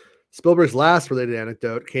 So Spielberg's last related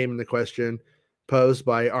anecdote came in the question posed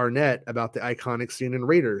by Arnett about the iconic scene in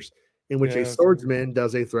Raiders, in which a swordsman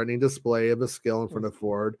does a threatening display of his skill in front of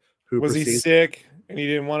Ford. Was he sick and he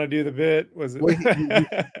didn't want to do the bit? Was it? Well, he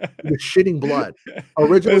was shitting blood.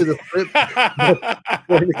 Originally, the script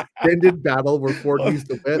for an extended battle where Ford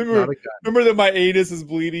used a whip, not a gun. Remember that my anus is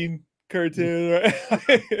bleeding cartoon, right?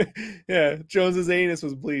 Yeah, Jones's anus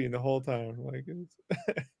was bleeding the whole time. Like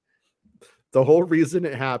the whole reason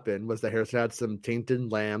it happened was that Harrison had some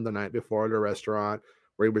tainted lamb the night before at a restaurant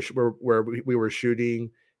where we were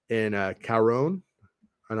shooting in Caron,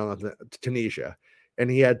 I don't know, Tunisia, and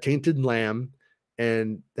he had tainted lamb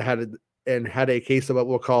and had a case of what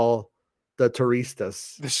we'll call the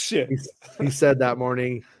touristas. The shit. He said that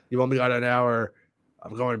morning, "You've only got an hour.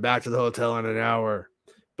 I'm going back to the hotel in an hour."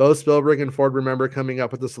 Both Spielberg and Ford remember coming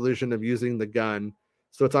up with the solution of using the gun,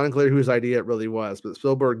 so it's unclear whose idea it really was, but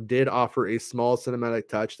Spielberg did offer a small cinematic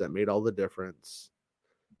touch that made all the difference.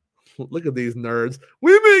 Look at these nerds.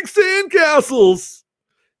 We make sandcastles!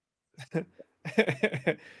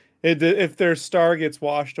 If their star gets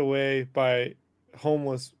washed away by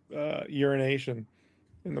homeless urination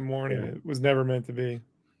in the morning, it was never meant to be.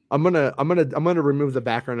 I'm gonna remove the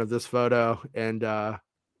background of this photo and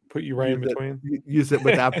put you right in between. Use it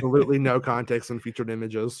with absolutely no context and featured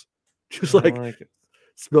images. Just like it.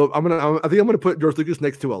 I think I'm gonna put George Lucas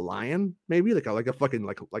next to a lion, maybe like a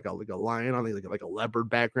lion on like a leopard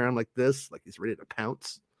background like this, like he's ready to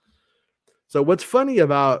pounce. So what's funny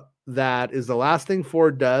about that is the last thing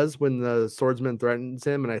Ford does when the swordsman threatens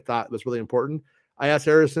him, and I thought was really important. I asked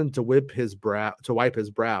Harrison to wipe his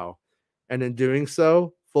brow, and in doing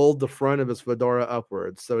so, fold the front of his fedora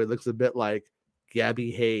upwards so it looks a bit like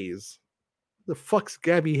Gabby Hayes. The fuck's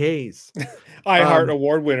Gabby Hayes? iHeart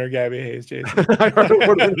Award winner Gabby Hayes, Jason. iHeart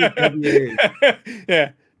Award winner Gabby Hayes.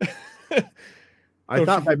 Yeah. I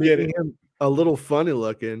thought by making him a little funny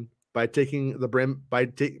looking by taking the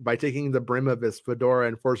brim of his fedora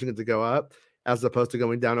and forcing it to go up as opposed to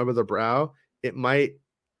going down over the brow, it might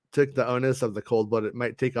take the onus of the cold-blooded. It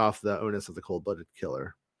might take off the onus of the cold-blooded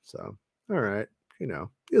killer. So, all right.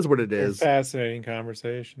 Is what it is. Fascinating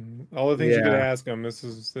conversation. All the things you could ask him. This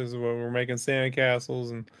is what we're making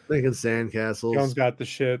sandcastles and making sandcastles. Jones got the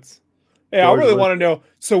shits. Hey, I really want to know.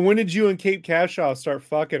 So when did you and Kate Cashaw start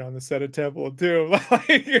fucking on the set of Temple of Doom? Like,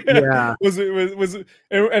 Yeah.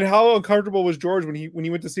 and how uncomfortable was George when he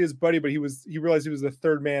went to see his buddy, but he realized he was the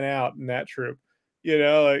third man out in that troop. You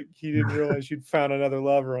know, like he didn't realize you'd found another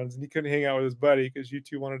lover on, and he couldn't hang out with his buddy because you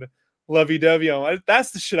two wanted to lovey-dovey on.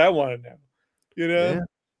 That's the shit I want to know. You know?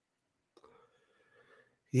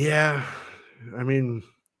 Yeah. I mean,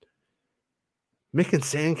 making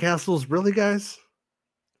sandcastles, really, guys?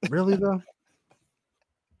 Really though?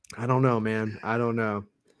 I don't know, man. I don't know.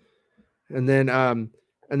 And then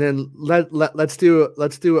let's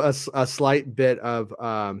do a slight bit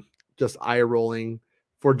of just eye rolling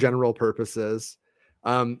for general purposes.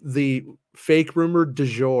 The fake rumor du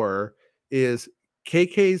jour is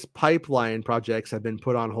KK's pipeline projects have been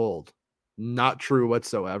put on hold. Not true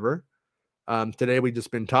whatsoever. Today we just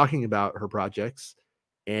been talking about her projects,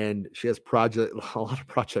 and she has a lot of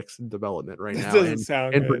projects in development right now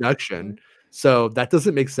and in production. So that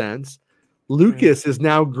doesn't make sense. Lucas is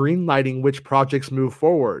now greenlighting which projects move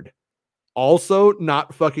forward. Also,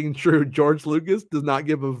 not fucking true. George Lucas does not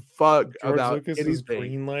give a fuck about Lucas anything. is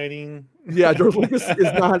greenlighting. Yeah, George Lucas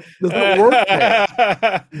does not work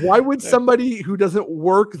there. Why would somebody who doesn't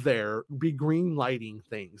work there be greenlighting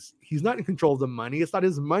things? He's not in control of the money. It's not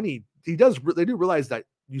his money. They do realize that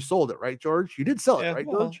you sold it, right, George? You did sell it, right,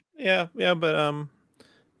 George? Yeah,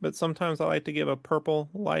 but sometimes I like to give a purple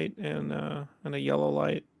light and a yellow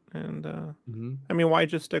light, and I mean, why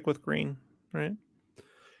just stick with green, right?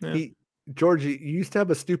 Yeah. George, you used to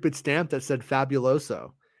have a stupid stamp that said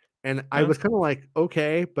Fabuloso. And I was kind of like,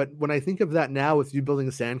 okay, but when I think of that now with you building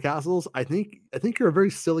sandcastles, I think you're a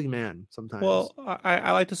very silly man sometimes. Well,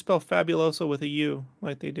 I like to spell Fabuloso with a U,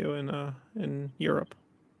 like they do in Europe.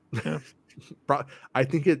 Yeah. I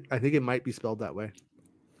think it might be spelled that way.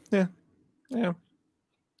 Yeah.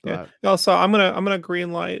 Also, I'm gonna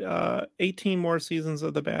green light 18 more seasons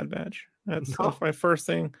of the Bad Batch. That's my first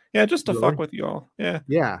thing. Yeah, just to fuck with you all. Yeah.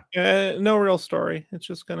 No real story. It's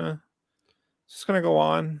just gonna go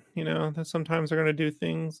on. You know, that sometimes they're gonna do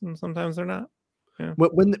things and sometimes they're not. Yeah.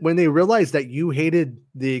 When they realized that you hated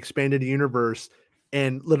the expanded universe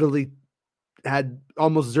and literally had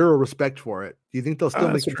almost zero respect for it, do you think they'll still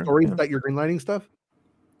make some stories about your greenlighting stuff?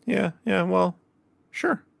 Yeah. Well,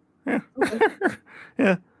 sure.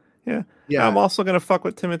 Yeah. Yeah. I'm also gonna fuck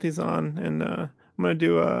with Timothy Zahn, and I'm gonna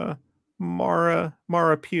do a Mara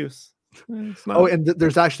Puce. And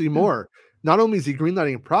there's actually more. Not only is he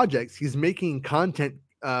greenlighting projects, he's making content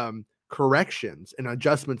corrections and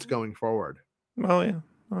adjustments going forward. Oh yeah.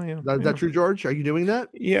 Is that true, George? Are you doing that?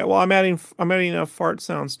 Yeah. Well, I'm adding fart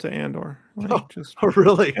sounds to Andor. Like,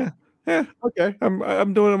 really? Yeah. Okay.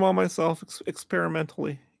 I'm doing them all myself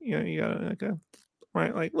experimentally. You know, you gotta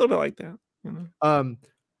right, like a little bit like that. You know?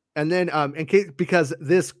 And then in case, because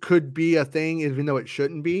this could be a thing, even though it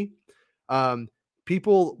shouldn't be,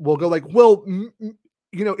 people will go like, well,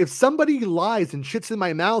 you know, if somebody lies and shits in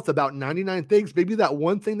my mouth about 99 things, maybe that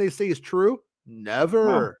one thing they say is true.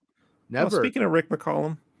 Never. Well, speaking of Rick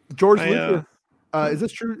McCollum, George Lucas, is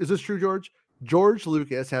this true? Is this true, George? George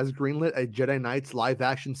Lucas has greenlit a Jedi Knights live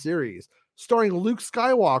action series starring Luke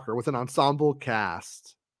Skywalker with an ensemble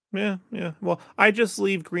cast. Yeah. Well, I just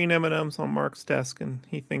leave green M&Ms on Mark's desk, and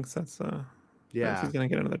he thinks that's he's gonna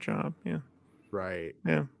get another job. Yeah. Right.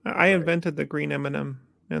 Yeah. I invented the green M&M.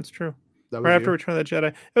 That's true. That was right after Return of the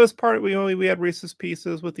Jedi, it was part. We had Reese's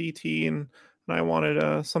Pieces with ET, and I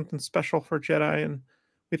wanted something special for Jedi, and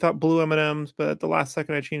we thought blue M&Ms, but at the last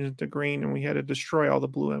second I changed it to green, and we had to destroy all the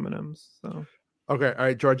blue M&Ms. So. Okay. All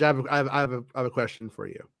right, George. I have a question for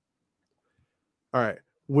you. All right.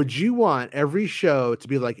 Would you want every show to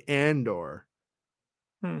be like Andor,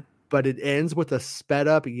 but it ends with a sped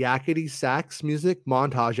up yakety sax music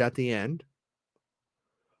montage at the end?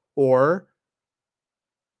 Or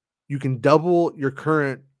you can double your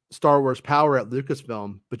current Star Wars power at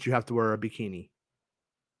Lucasfilm, but you have to wear a bikini.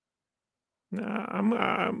 I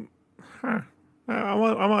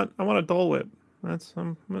want a Dole Whip.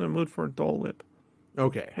 I'm in a mood for a Dole Whip.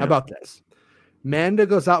 Okay. How about this? Manda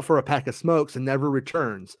goes out for a pack of smokes and never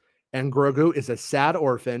returns, and Grogu is a sad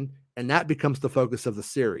orphan, and that becomes the focus of the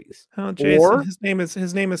series. Oh, Jason, his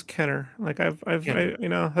name is Kenner. Like I've you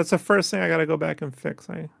know, that's the first thing I got to go back and fix.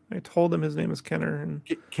 I told him his name is Kenner, and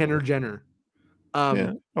Kenner Jenner.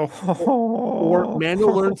 Yeah. Or Mando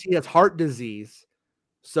learns he has heart disease,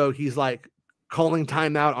 so he's like calling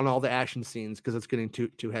time out on all the action scenes because it's getting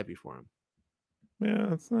too heavy for him.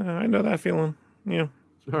 Yeah, I know that feeling. Yeah.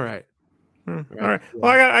 All right. All right.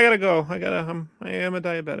 Well, I gotta go. I am a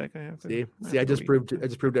diabetic. I have to see. I just proved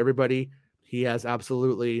to everybody he has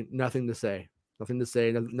absolutely nothing to say,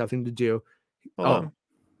 nothing to do. Hold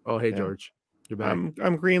Oh, hey, Yeah. George. You're back.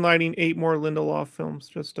 I'm greenlighting 8 more Lindelof films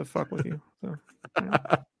just to fuck with you. So,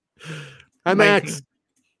 yeah. Hi, Max.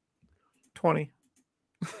 20.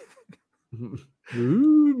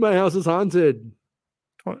 Ooh, my house is haunted.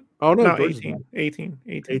 20. Oh, no, No, George is 18. back.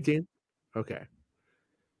 18. 18? Okay.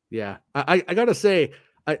 Yeah. I got to say,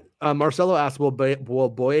 Marcelo asked, will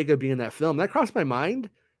Boyega be in that film? That crossed my mind,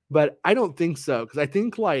 but I don't think so. Because I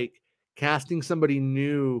think like casting somebody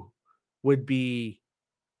new would be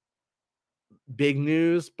big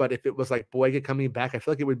news, but if it was like Boyega coming back, I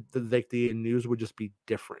feel like it would like the news would just be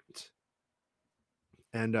different.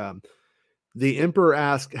 And the Emperor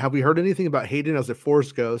asked, have we heard anything about Hayden as a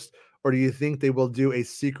Force ghost, or do you think they will do a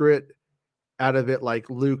secret out of it like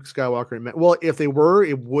Luke Skywalker? Well, if they were,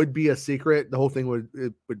 it would be a secret. The whole thing would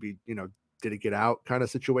be, did it get out kind of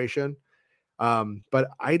situation. But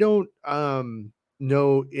I don't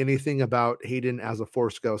know anything about Hayden as a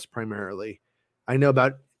Force ghost primarily. I know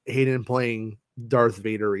about Hayden playing Darth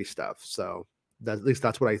Vader-y stuff. So at least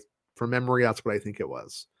that's what from memory, that's what I think it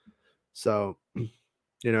was. So, you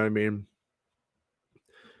know what I mean?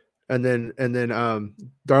 And then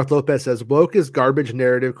Darth Lopez says, woke is garbage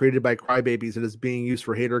narrative created by crybabies and is being used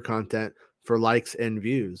for hater content for likes and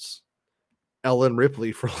views. Ellen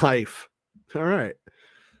Ripley for life. All right.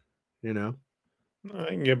 I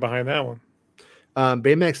can get behind that one.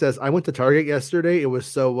 Baymax says, I went to Target yesterday. It was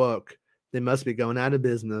so woke. They must be going out of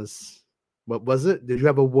business. What was it? Did you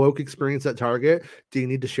have a woke experience at Target? Do you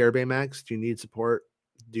need to share, Baymax? Do you need support?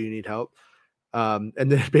 Do you need help? And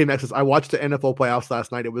then Baymax says, I watched the NFL playoffs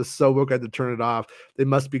last night. It was so woke I had to turn it off. They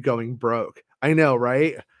must be going broke. I know,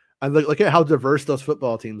 right? And look at how diverse those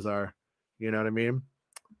football teams are. You know what I mean?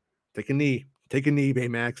 Take a knee,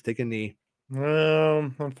 Baymax. Take a knee.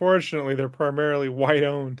 Unfortunately, they're primarily white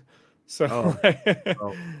owned. So,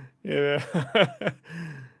 yeah.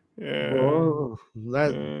 Yeah. Whoa,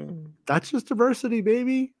 that's just diversity,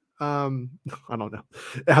 baby. I don't know.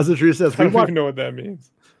 As the truth says, I don't even know what that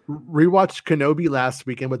means. Rewatched Kenobi last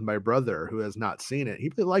weekend with my brother, who has not seen it.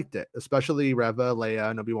 He really liked it, especially Reva,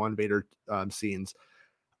 Leia, and Obi-Wan Vader scenes.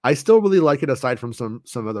 I still really like it, aside from some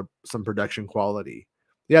production quality.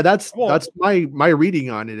 Yeah, that's my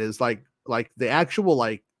reading on it is like the actual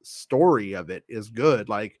like story of it is good.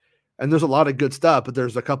 Like, and there's a lot of good stuff, but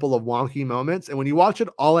there's a couple of wonky moments. And when you watch it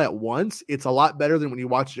all at once, it's a lot better than when you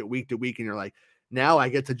watch it week to week and you're like, now I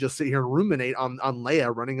get to just sit here and ruminate on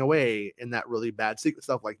Leia running away in that really bad secret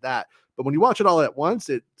stuff like that. But when you watch it all at once,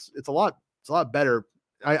 it's a lot better.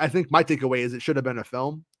 I think my takeaway is it should have been a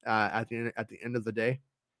film at the end of the day.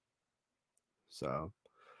 So,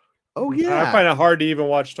 oh yeah, I find it hard to even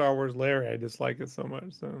watch Star Wars Larry. I dislike it so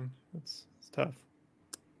much, so it's tough.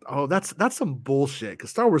 Oh, that's some bullshit. Because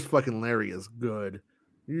Star Wars fucking Larry is good.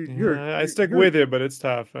 I stick with it, but it's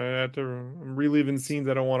tough. I have to. I'm reliving scenes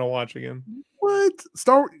I don't want to watch again. What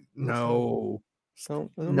Star? No, so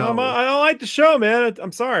no. I don't like the show, man.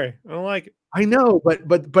 I'm sorry. I don't like it. I know, but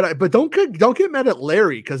don't get mad at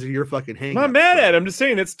Larry because of your fucking hang. I'm not mad at it. I'm just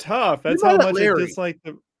saying it's tough. That's how much I dislike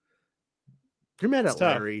the. You're mad at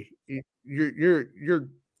Larry. You're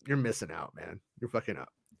missing out, man. You're fucking up.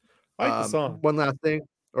 I like the song. One last thing,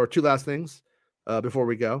 or two last things, before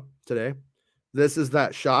we go today. This is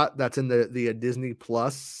that shot that's in the Disney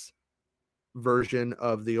Plus version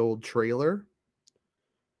of the old trailer.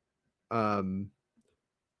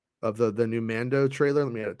 Of the new Mando trailer.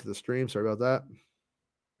 Let me add it to the stream. Sorry about that.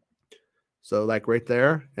 So like right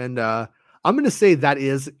there, and I'm gonna say that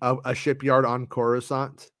is a shipyard on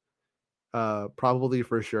Coruscant. Probably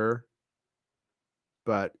for sure.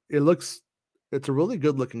 But it's a really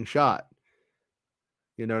good looking shot.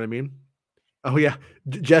 You know what I mean? Oh yeah.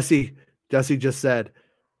 Jesse just said,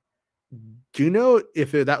 do you know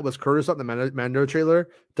if that was Coruscant, the Mando trailer?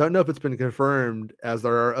 Don't know if it's been confirmed, as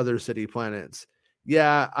there are other city planets.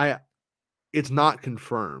 Yeah, it's not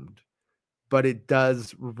confirmed, but it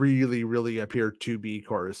does really, really appear to be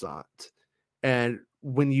Coruscant. And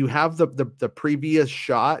when you have the previous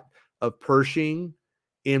shot of Pershing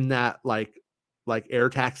in that like air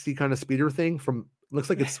taxi kind of speeder thing, from looks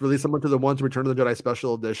like it's really similar to the ones Return of the Jedi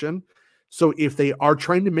Special Edition. So if they are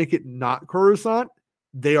trying to make it not Coruscant,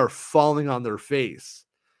 they are falling on their face.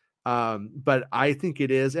 But I think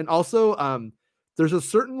it is. And also there's a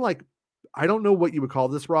certain, like, I don't know what you would call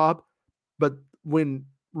this, Rob, but when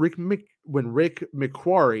Rick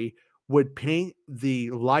McQuarrie would paint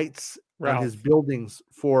the lights on his buildings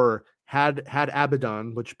for had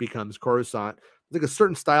Abaddon, which becomes Coruscant, like a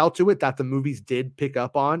certain style to it that the movies did pick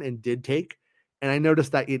up on and did take. And I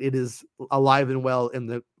noticed that it is alive and well in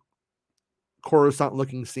the Coruscant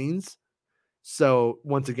looking scenes. So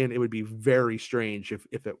once again, it would be very strange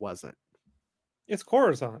if it wasn't. It's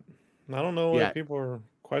Coruscant. I don't know why Yeah. people are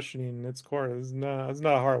questioning it's Coruscant. It's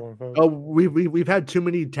not a hard one, folks. Oh, we've had too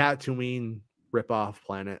many Tatooine rip-off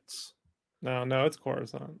planets. No, it's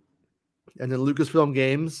Coruscant. And then Lucasfilm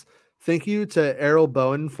Games, thank you to Errol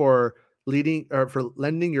Bowen for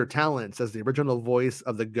lending your talents as the original voice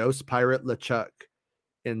of the ghost pirate LeChuck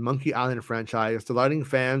in Monkey Island franchise, delighting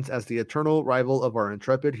fans as the eternal rival of our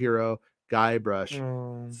intrepid hero, Guybrush He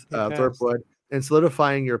passed. Thorpwood, and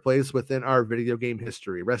solidifying your place within our video game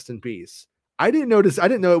history. Rest in peace. I didn't know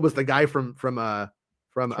it was the guy from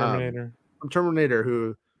Terminator. Terminator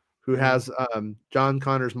who has John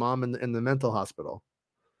Connor's mom in the mental hospital.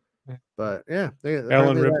 But yeah,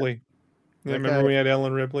 Ellen Ripley. That Remember guy, we had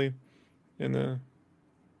Ellen Ripley in the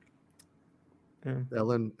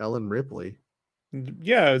Ellen Ripley.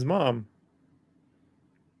 Yeah, his mom.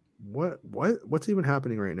 What's even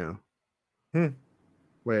happening right now? Hmm.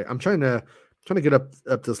 Wait, I'm trying to get up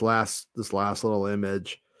this last little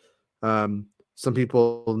image. Some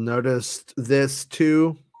people noticed this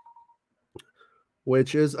too,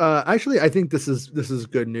 which is actually I think this is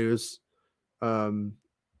good news. Let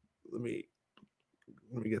me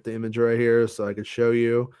get the image right here so I can show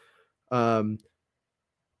you.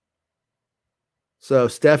 So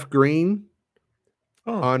Steph Green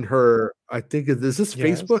on her, I think this is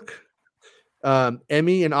Facebook.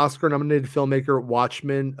 Emmy and Oscar nominated filmmaker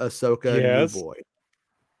Watchmen Ahsoka New Boy.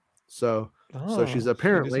 So she's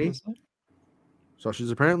apparently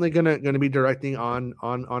gonna be directing on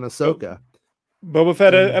Ahsoka. Boba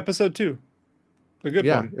Fett episode 2. The good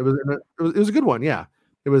one. It was a good one. Yeah.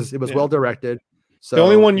 It was well directed. So the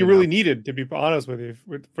only one you really needed, to be honest with you,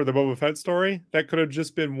 for the Boba Fett story, that could have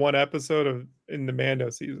just been one episode in the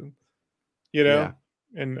Mando season. You know? Yeah.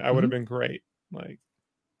 And I would have been great. Like,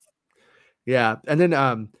 yeah. And then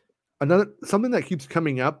something that keeps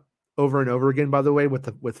coming up over and over again, by the way,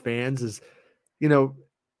 with fans is,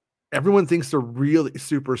 everyone thinks they're really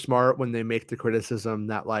super smart when they make the criticism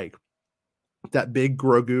that like that big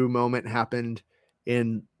Grogu moment happened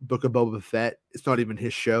in Book of Boba Fett. It's not even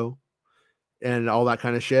his show and all that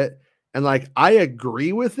kind of shit. And like, I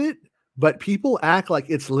agree with it, but people act like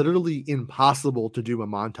it's literally impossible to do a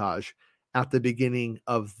montage at the beginning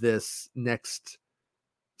of this next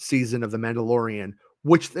season of The Mandalorian,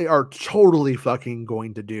 which they are totally fucking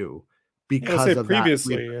going to do because of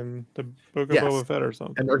previously that. In the Book of Boba Fett or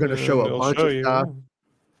something. And they're going to show a bunch of stuff.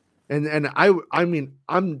 And I mean,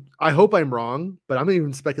 I hope I'm wrong, but I'm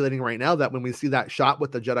even speculating right now that when we see that shot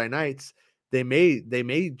with the Jedi Knights, they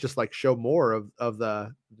may just like show more of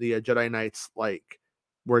the Jedi Knights, like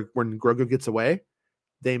when Grogu gets away,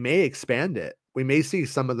 they may expand it. We may see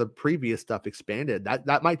some of the previous stuff expanded.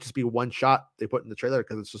 That might just be one shot they put in the trailer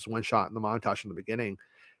because it's just one shot in the montage in the beginning.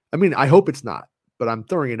 I mean, I hope it's not, but I'm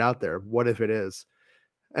throwing it out there. What if it is?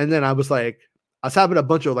 And then I was having a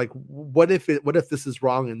bunch of like, what if this is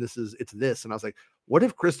wrong and it's this? And I was like, what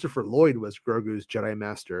if Christopher Lloyd was Grogu's Jedi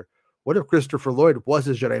Master? What if Christopher Lloyd was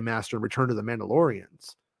his Jedi Master and returned to the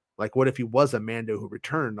Mandalorians? Like, what if he was a Mando who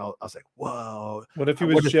returned? I was like, whoa. What if he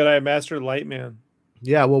was Jedi Master Lightman?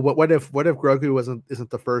 Yeah, well, what if Grogu isn't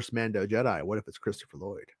the first Mando Jedi? What if it's Christopher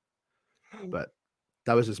Lloyd? But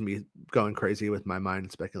that was just me going crazy with my mind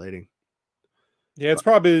and speculating. Yeah, it's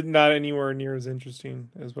probably not anywhere near as interesting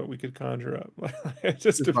as what we could conjure up.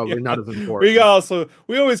 It's probably not as important.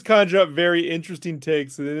 We always conjure up very interesting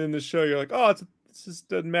takes, and then in the show you're like, oh, it just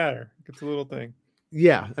doesn't matter. It's a little thing.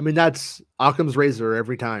 Yeah, I mean that's Occam's razor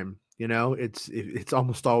every time. It's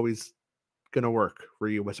almost always gonna work for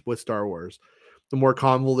you with Star Wars. The more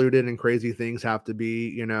convoluted and crazy things have to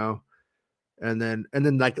be, and then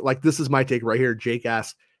like this is my take right here. Jake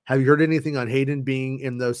asked, have you heard anything on Hayden being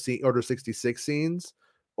in those Order 66 scenes,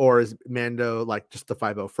 or is Mando like just the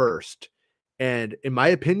 501st? And in my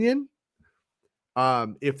opinion,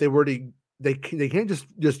 if they were to, they can't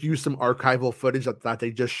just use some archival footage that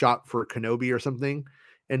they just shot for Kenobi or something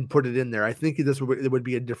and put it in there. I think it would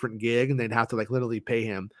be a different gig, and they'd have to like literally pay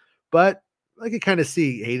him. But I could kind of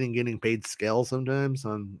see Hayden getting paid scale sometimes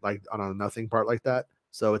on a nothing part like that.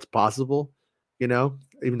 So it's possible, even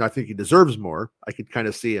though I think he deserves more, I could kind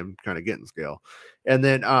of see him kind of getting scale. And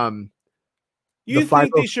then, you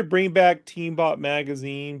think they should bring back Teen Bot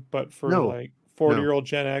Magazine, but for 40-year-old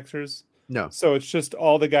Gen Xers? No. So it's just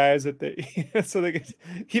all the guys that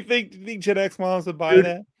you think Gen X moms would buy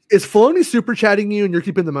that? Is Filoni super chatting you and you're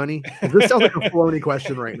keeping the money? This sounds like a Filoni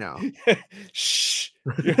question right now. Shh.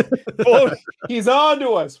 He's on to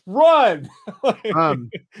us. Run.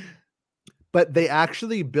 But they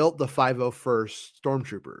actually built the 501st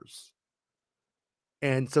Stormtroopers.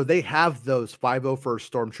 And so they have those 501st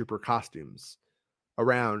Stormtrooper costumes.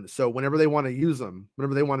 around. So whenever they want to use them,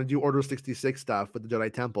 whenever they want to do Order 66 stuff with the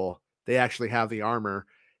Jedi Temple, they actually have the armor.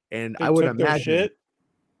 And They I would took their imagine. shit.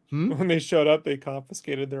 When they showed up, they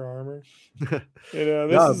confiscated their armor. This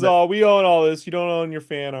No, is all we own. All this, you don't own your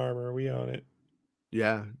fan armor. We own it.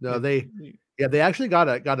 Yeah, no, they actually got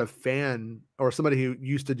a fan or somebody who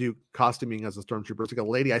used to do costuming as a stormtrooper. It's like a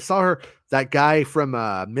lady. I saw her. That guy from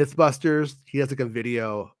Mythbusters. He has like a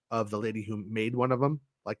video of the lady who made one of them.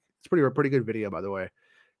 Like it's a pretty good video, by the way.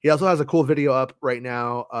 He also has a cool video up right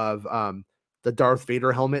now of the Darth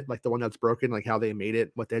Vader helmet, like the one that's broken, like how they made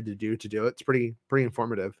it, what they had to do it. It's pretty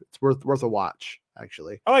informative. It's worth a watch,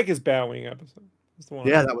 actually. I like his Batwing episode.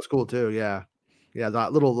 Yeah, that was cool too. Yeah. Yeah,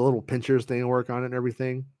 that little pinchers thing work on it and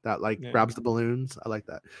everything that grabs the balloons. I like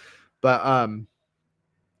that. But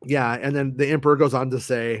yeah, and then the Emperor goes on to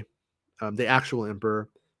say, the actual Emperor,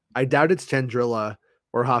 I doubt it's Chandrilla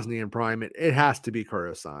or Hosnian Prime. It has to be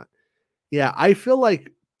Coruscant. Yeah, I feel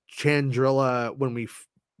like Chandrilla, when we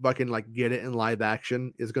fucking get it in live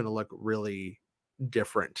action, is going to look really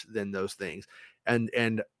different than those things. And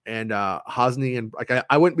Hosni and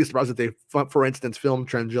I wouldn't be surprised if they, for instance, filmed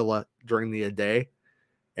Chandrilla during the day,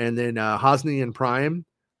 and then Hosni and Prime.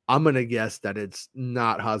 I'm gonna guess that it's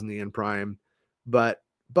not Hosni and Prime, but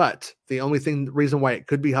the only reason why it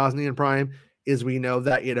could be Hosni and Prime is we know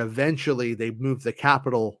that they moved the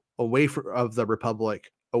capital away of the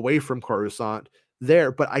Republic, away from Coruscant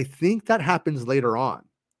there, but I think that happens later on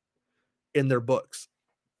in their books.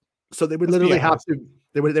 So they would literally have to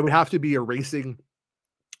they would have to be erasing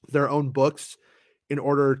their own books in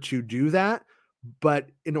order to do that. But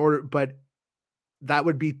they would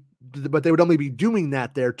only be doing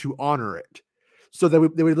that there to honor it. So they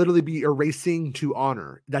would literally be erasing to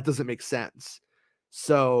honor. That doesn't make sense.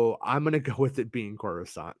 So I'm gonna go with it being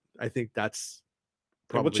Coruscant. I think that's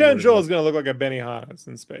probably. Well, Chandrilla is gonna look like a Benihana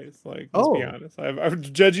in space. Like, let's be honest. I'm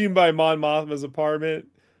judging by Mon Mothma's apartment.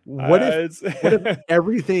 What if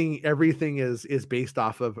everything is based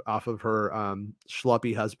off of her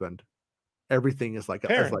schluppy husband? Everything is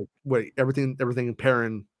everything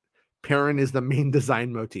Perrin is the main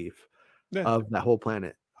design motif of that whole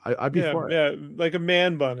planet. I'd be for it. Yeah, like a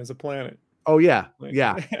man bun is a planet. Oh yeah,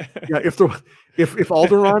 yeah. If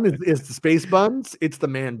Alderaan is the space buns, it's the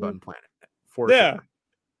man bun planet for sure.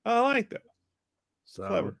 I like that. So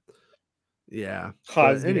clever. Yeah.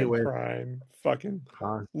 Anyway, Prime, fucking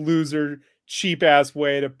loser, cheap ass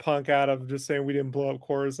way to punk out of just saying we didn't blow up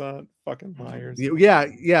Coruscant. Fucking liars. Yeah.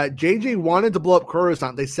 JJ wanted to blow up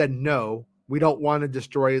Coruscant. They said no. We don't want to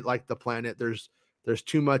destroy the planet. There's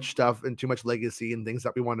too much stuff and too much legacy and things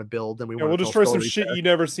that we want to build, and we'll destroy some shit you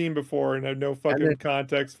never seen before and have no fucking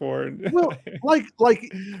context for. Well, a bunch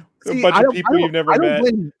of people you've never met.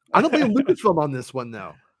 I don't blame Lucasfilm on this one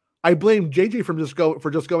though. I blame JJ for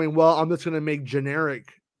just going, well, I'm just going to make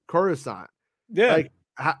generic Coruscant. Yeah.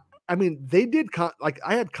 I mean, they did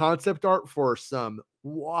I had concept art for some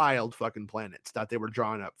wild fucking planets that they were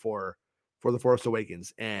drawing up for The Force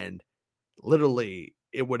Awakens, and literally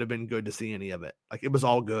it would have been good to see any of it. It was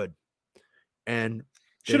all good. And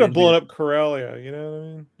should have blown up Corellia, you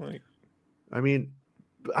know what I mean?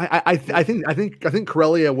 I think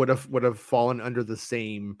Corellia would have fallen under the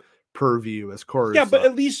same purview as Coruscant. Yeah, but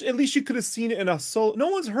at least you could have seen it in a solo. No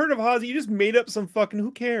one's heard of Hosni. You just made up some fucking.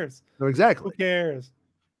 Who cares? No, exactly. Who cares?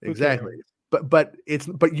 Exactly. But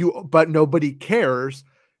nobody cares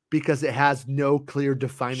because it has no clear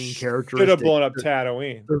defining characteristics. Should have blown up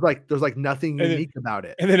Tatooine. There's nothing unique about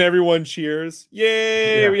it. And then everyone cheers.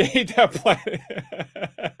 Yay! Yeah. We hate that planet.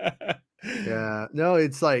 Yeah. No,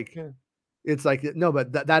 it's no,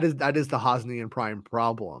 but that is the Hosnian Prime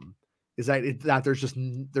problem. Is that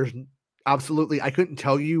there's absolutely, I couldn't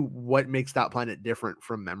tell you what makes that planet different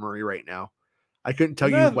from memory right now. I couldn't tell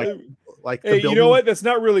you hey, you know what? That's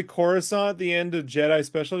not really Coruscant. The end of Jedi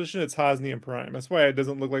Special Edition. It's Hosnian Prime. That's why it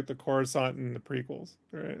doesn't look like the Coruscant in the prequels.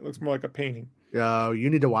 Right? It looks more like a painting. You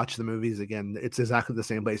need to watch the movies again. It's exactly the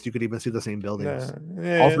same place. You could even see the same buildings. But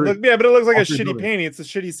it looks like a shitty painting. It's a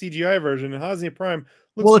shitty CGI version. And Hosnian Prime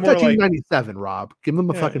looks more it's 1997, Rob. Give them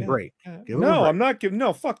a fucking break. I'm not giving.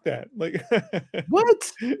 No, fuck that. What?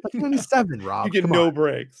 1997, Rob. You get no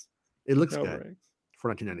breaks. It looks good. Breaks. For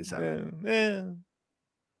 1997. Yeah.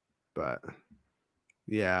 But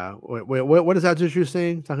yeah, wait, what is that you're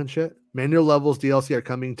saying? Talking shit? Mando levels DLC are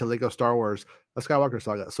coming to Lego Star Wars: A Skywalker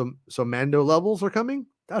Saga. So Mando levels are coming?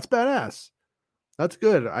 That's badass. That's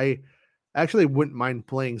good. I actually wouldn't mind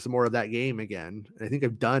playing some more of that game again. I think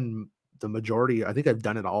I've done the majority. I think I've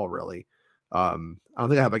done it all really. I don't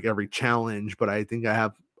think I have every challenge, but I think I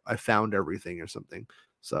found everything or something.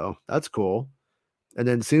 So that's cool. And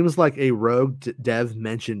then it seems like a rogue dev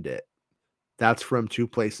mentioned it, That's from 2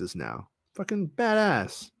 places now. Fucking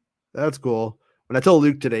badass. That's cool. When I tell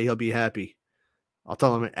Luke today, he'll be happy. I'll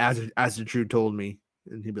tell him as the Drew told me,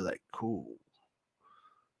 and he'll be like, cool.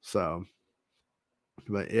 So,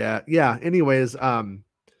 but yeah. Anyways,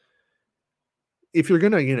 if you're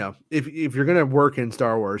gonna, if you're gonna work in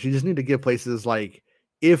Star Wars, you just need to give places like,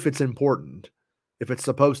 if it's important, if it's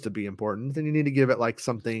supposed to be important, then you need to give it like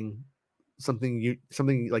something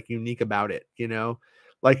like unique about it,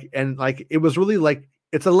 like, and like it was really like,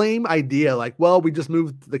 it's a lame idea. Like, well, we just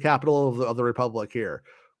moved the capital of the Republic here.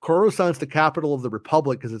 Coruscant's the capital of the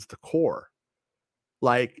Republic because it's the core.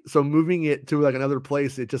 Like, so moving it to like another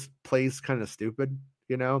place, it just plays kind of stupid,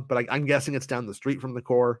 But I'm guessing it's down the street from the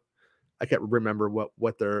core. I can't remember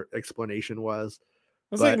what their explanation was.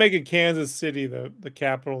 It's like making Kansas City the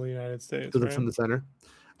capital of the United States, because it's in the center.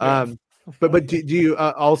 Yeah. But do you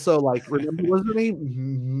also like remember, what's her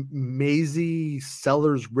name? Maisie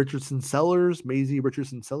Richardson Sellers,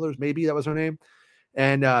 maybe that was her name.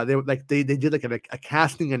 And they did like a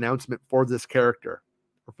casting announcement for this character,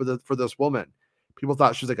 or for this woman. People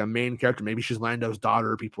thought she was like a main character. Maybe she's Lando's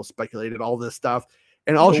daughter. People speculated all this stuff,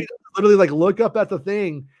 and all she did was literally like look up at the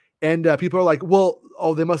thing, and people are like, "Well,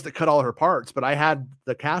 they must have cut all her parts." But I had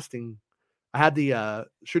the casting, I had the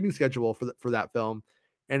shooting schedule for that film,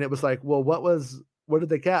 and it was like, "Well, what did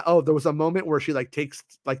they cat? Oh, there was a moment where she takes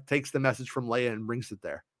the message from Leia and brings it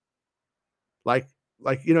there, like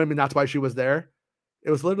you know what I mean? That's why she was there.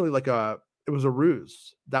 It was literally it was a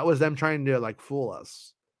ruse. That was them trying to fool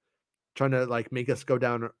us. Trying to make us go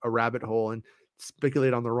down a rabbit hole and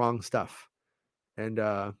speculate on the wrong stuff, and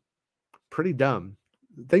pretty dumb.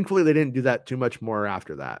 Thankfully, they didn't do that too much more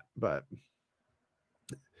after that. But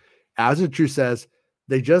as it true says,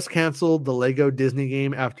 they just canceled the Lego Disney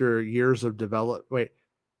game after years of development.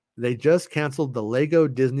 They just canceled the Lego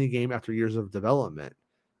Disney game after years of development.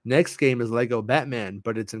 Next game is Lego Batman,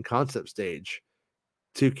 but it's in concept stage.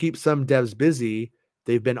 To keep some devs busy,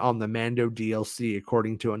 they've been on the Mando DLC,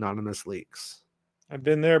 according to anonymous leaks. I've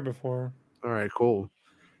been there before. All right, cool.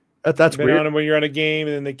 That's been weird. On it when you're on a game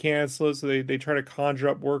and then they cancel it, so they try to conjure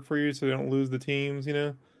up work for you so they don't lose the teams.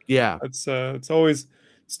 Yeah, it's always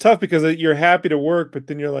tough because you're happy to work, but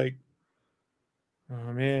then you're like,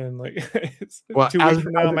 oh man, it's 2 weeks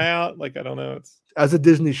from now I'm out. I don't know. As a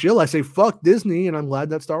Disney shill, I say fuck Disney, and I'm glad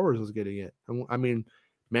that Star Wars is getting it. I mean,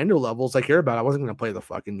 Mando levels I care about. I wasn't going to play the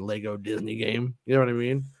fucking Lego Disney game. You know what I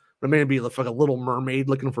mean? I'm going to be like a Little Mermaid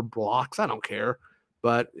looking for blocks. I don't care.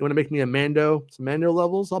 But you want to make me some Mando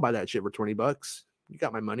levels? I'll buy that shit for $20. You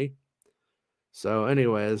got my money. So,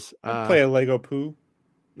 anyways, play a Lego Pooh.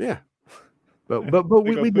 Yeah, but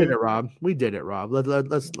we did it, Rob. We did it, Rob.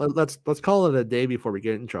 Let's call it a day before we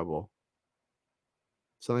get in trouble.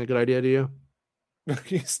 Sound like a good idea to you?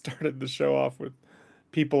 You started the show off with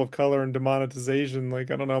people of color and demonetization. I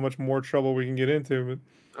don't know how much more trouble we can get into, but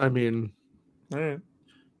I mean, all right.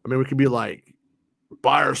 We could be like,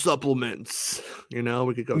 buy our supplements. We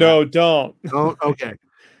could go. No, don't. Oh, okay.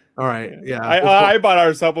 All right. Yeah. I bought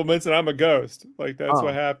our supplements and I'm a ghost. That's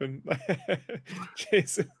what happened.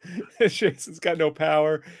 Jason's got no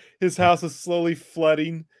power. His house is slowly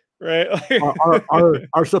flooding. Right.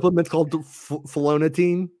 Our supplements called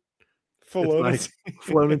Filonatine.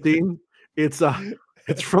 Filonatine. It's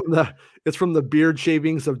from the beard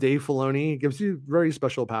shavings of Dave Filoni. It gives you very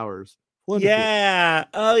special powers. Yeah.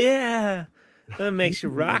 Oh yeah. That makes you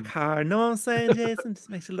rock hard. Know what I'm saying, Jason? Just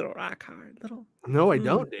makes you a little rock hard. No, I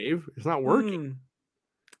don't, Dave. It's not working.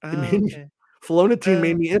 Okay.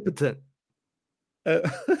 Made me impotent.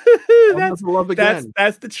 That's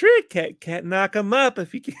the trick. Can't knock him up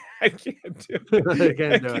if you can't. I can't do it.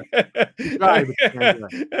 Can't do it.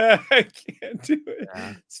 I can't do it.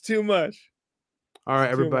 Yeah. It's too much. All right,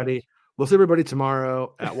 everybody. We'll see everybody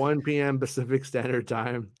tomorrow at 1 p.m. Pacific Standard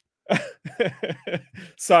Time.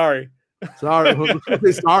 Sorry. Sorry. It's the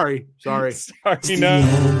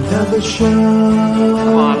end of the show.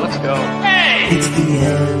 Come on, let's go. Hey! It's the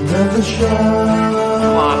end of the show.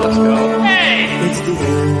 Come on, let's go. Hey! It's the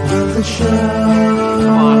end of the show.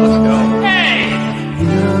 Come on, let's go. Hey! You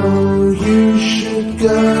know you should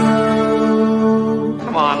go.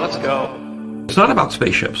 Come on, let's go. It's not about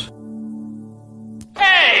spaceships.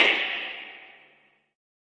 Hey!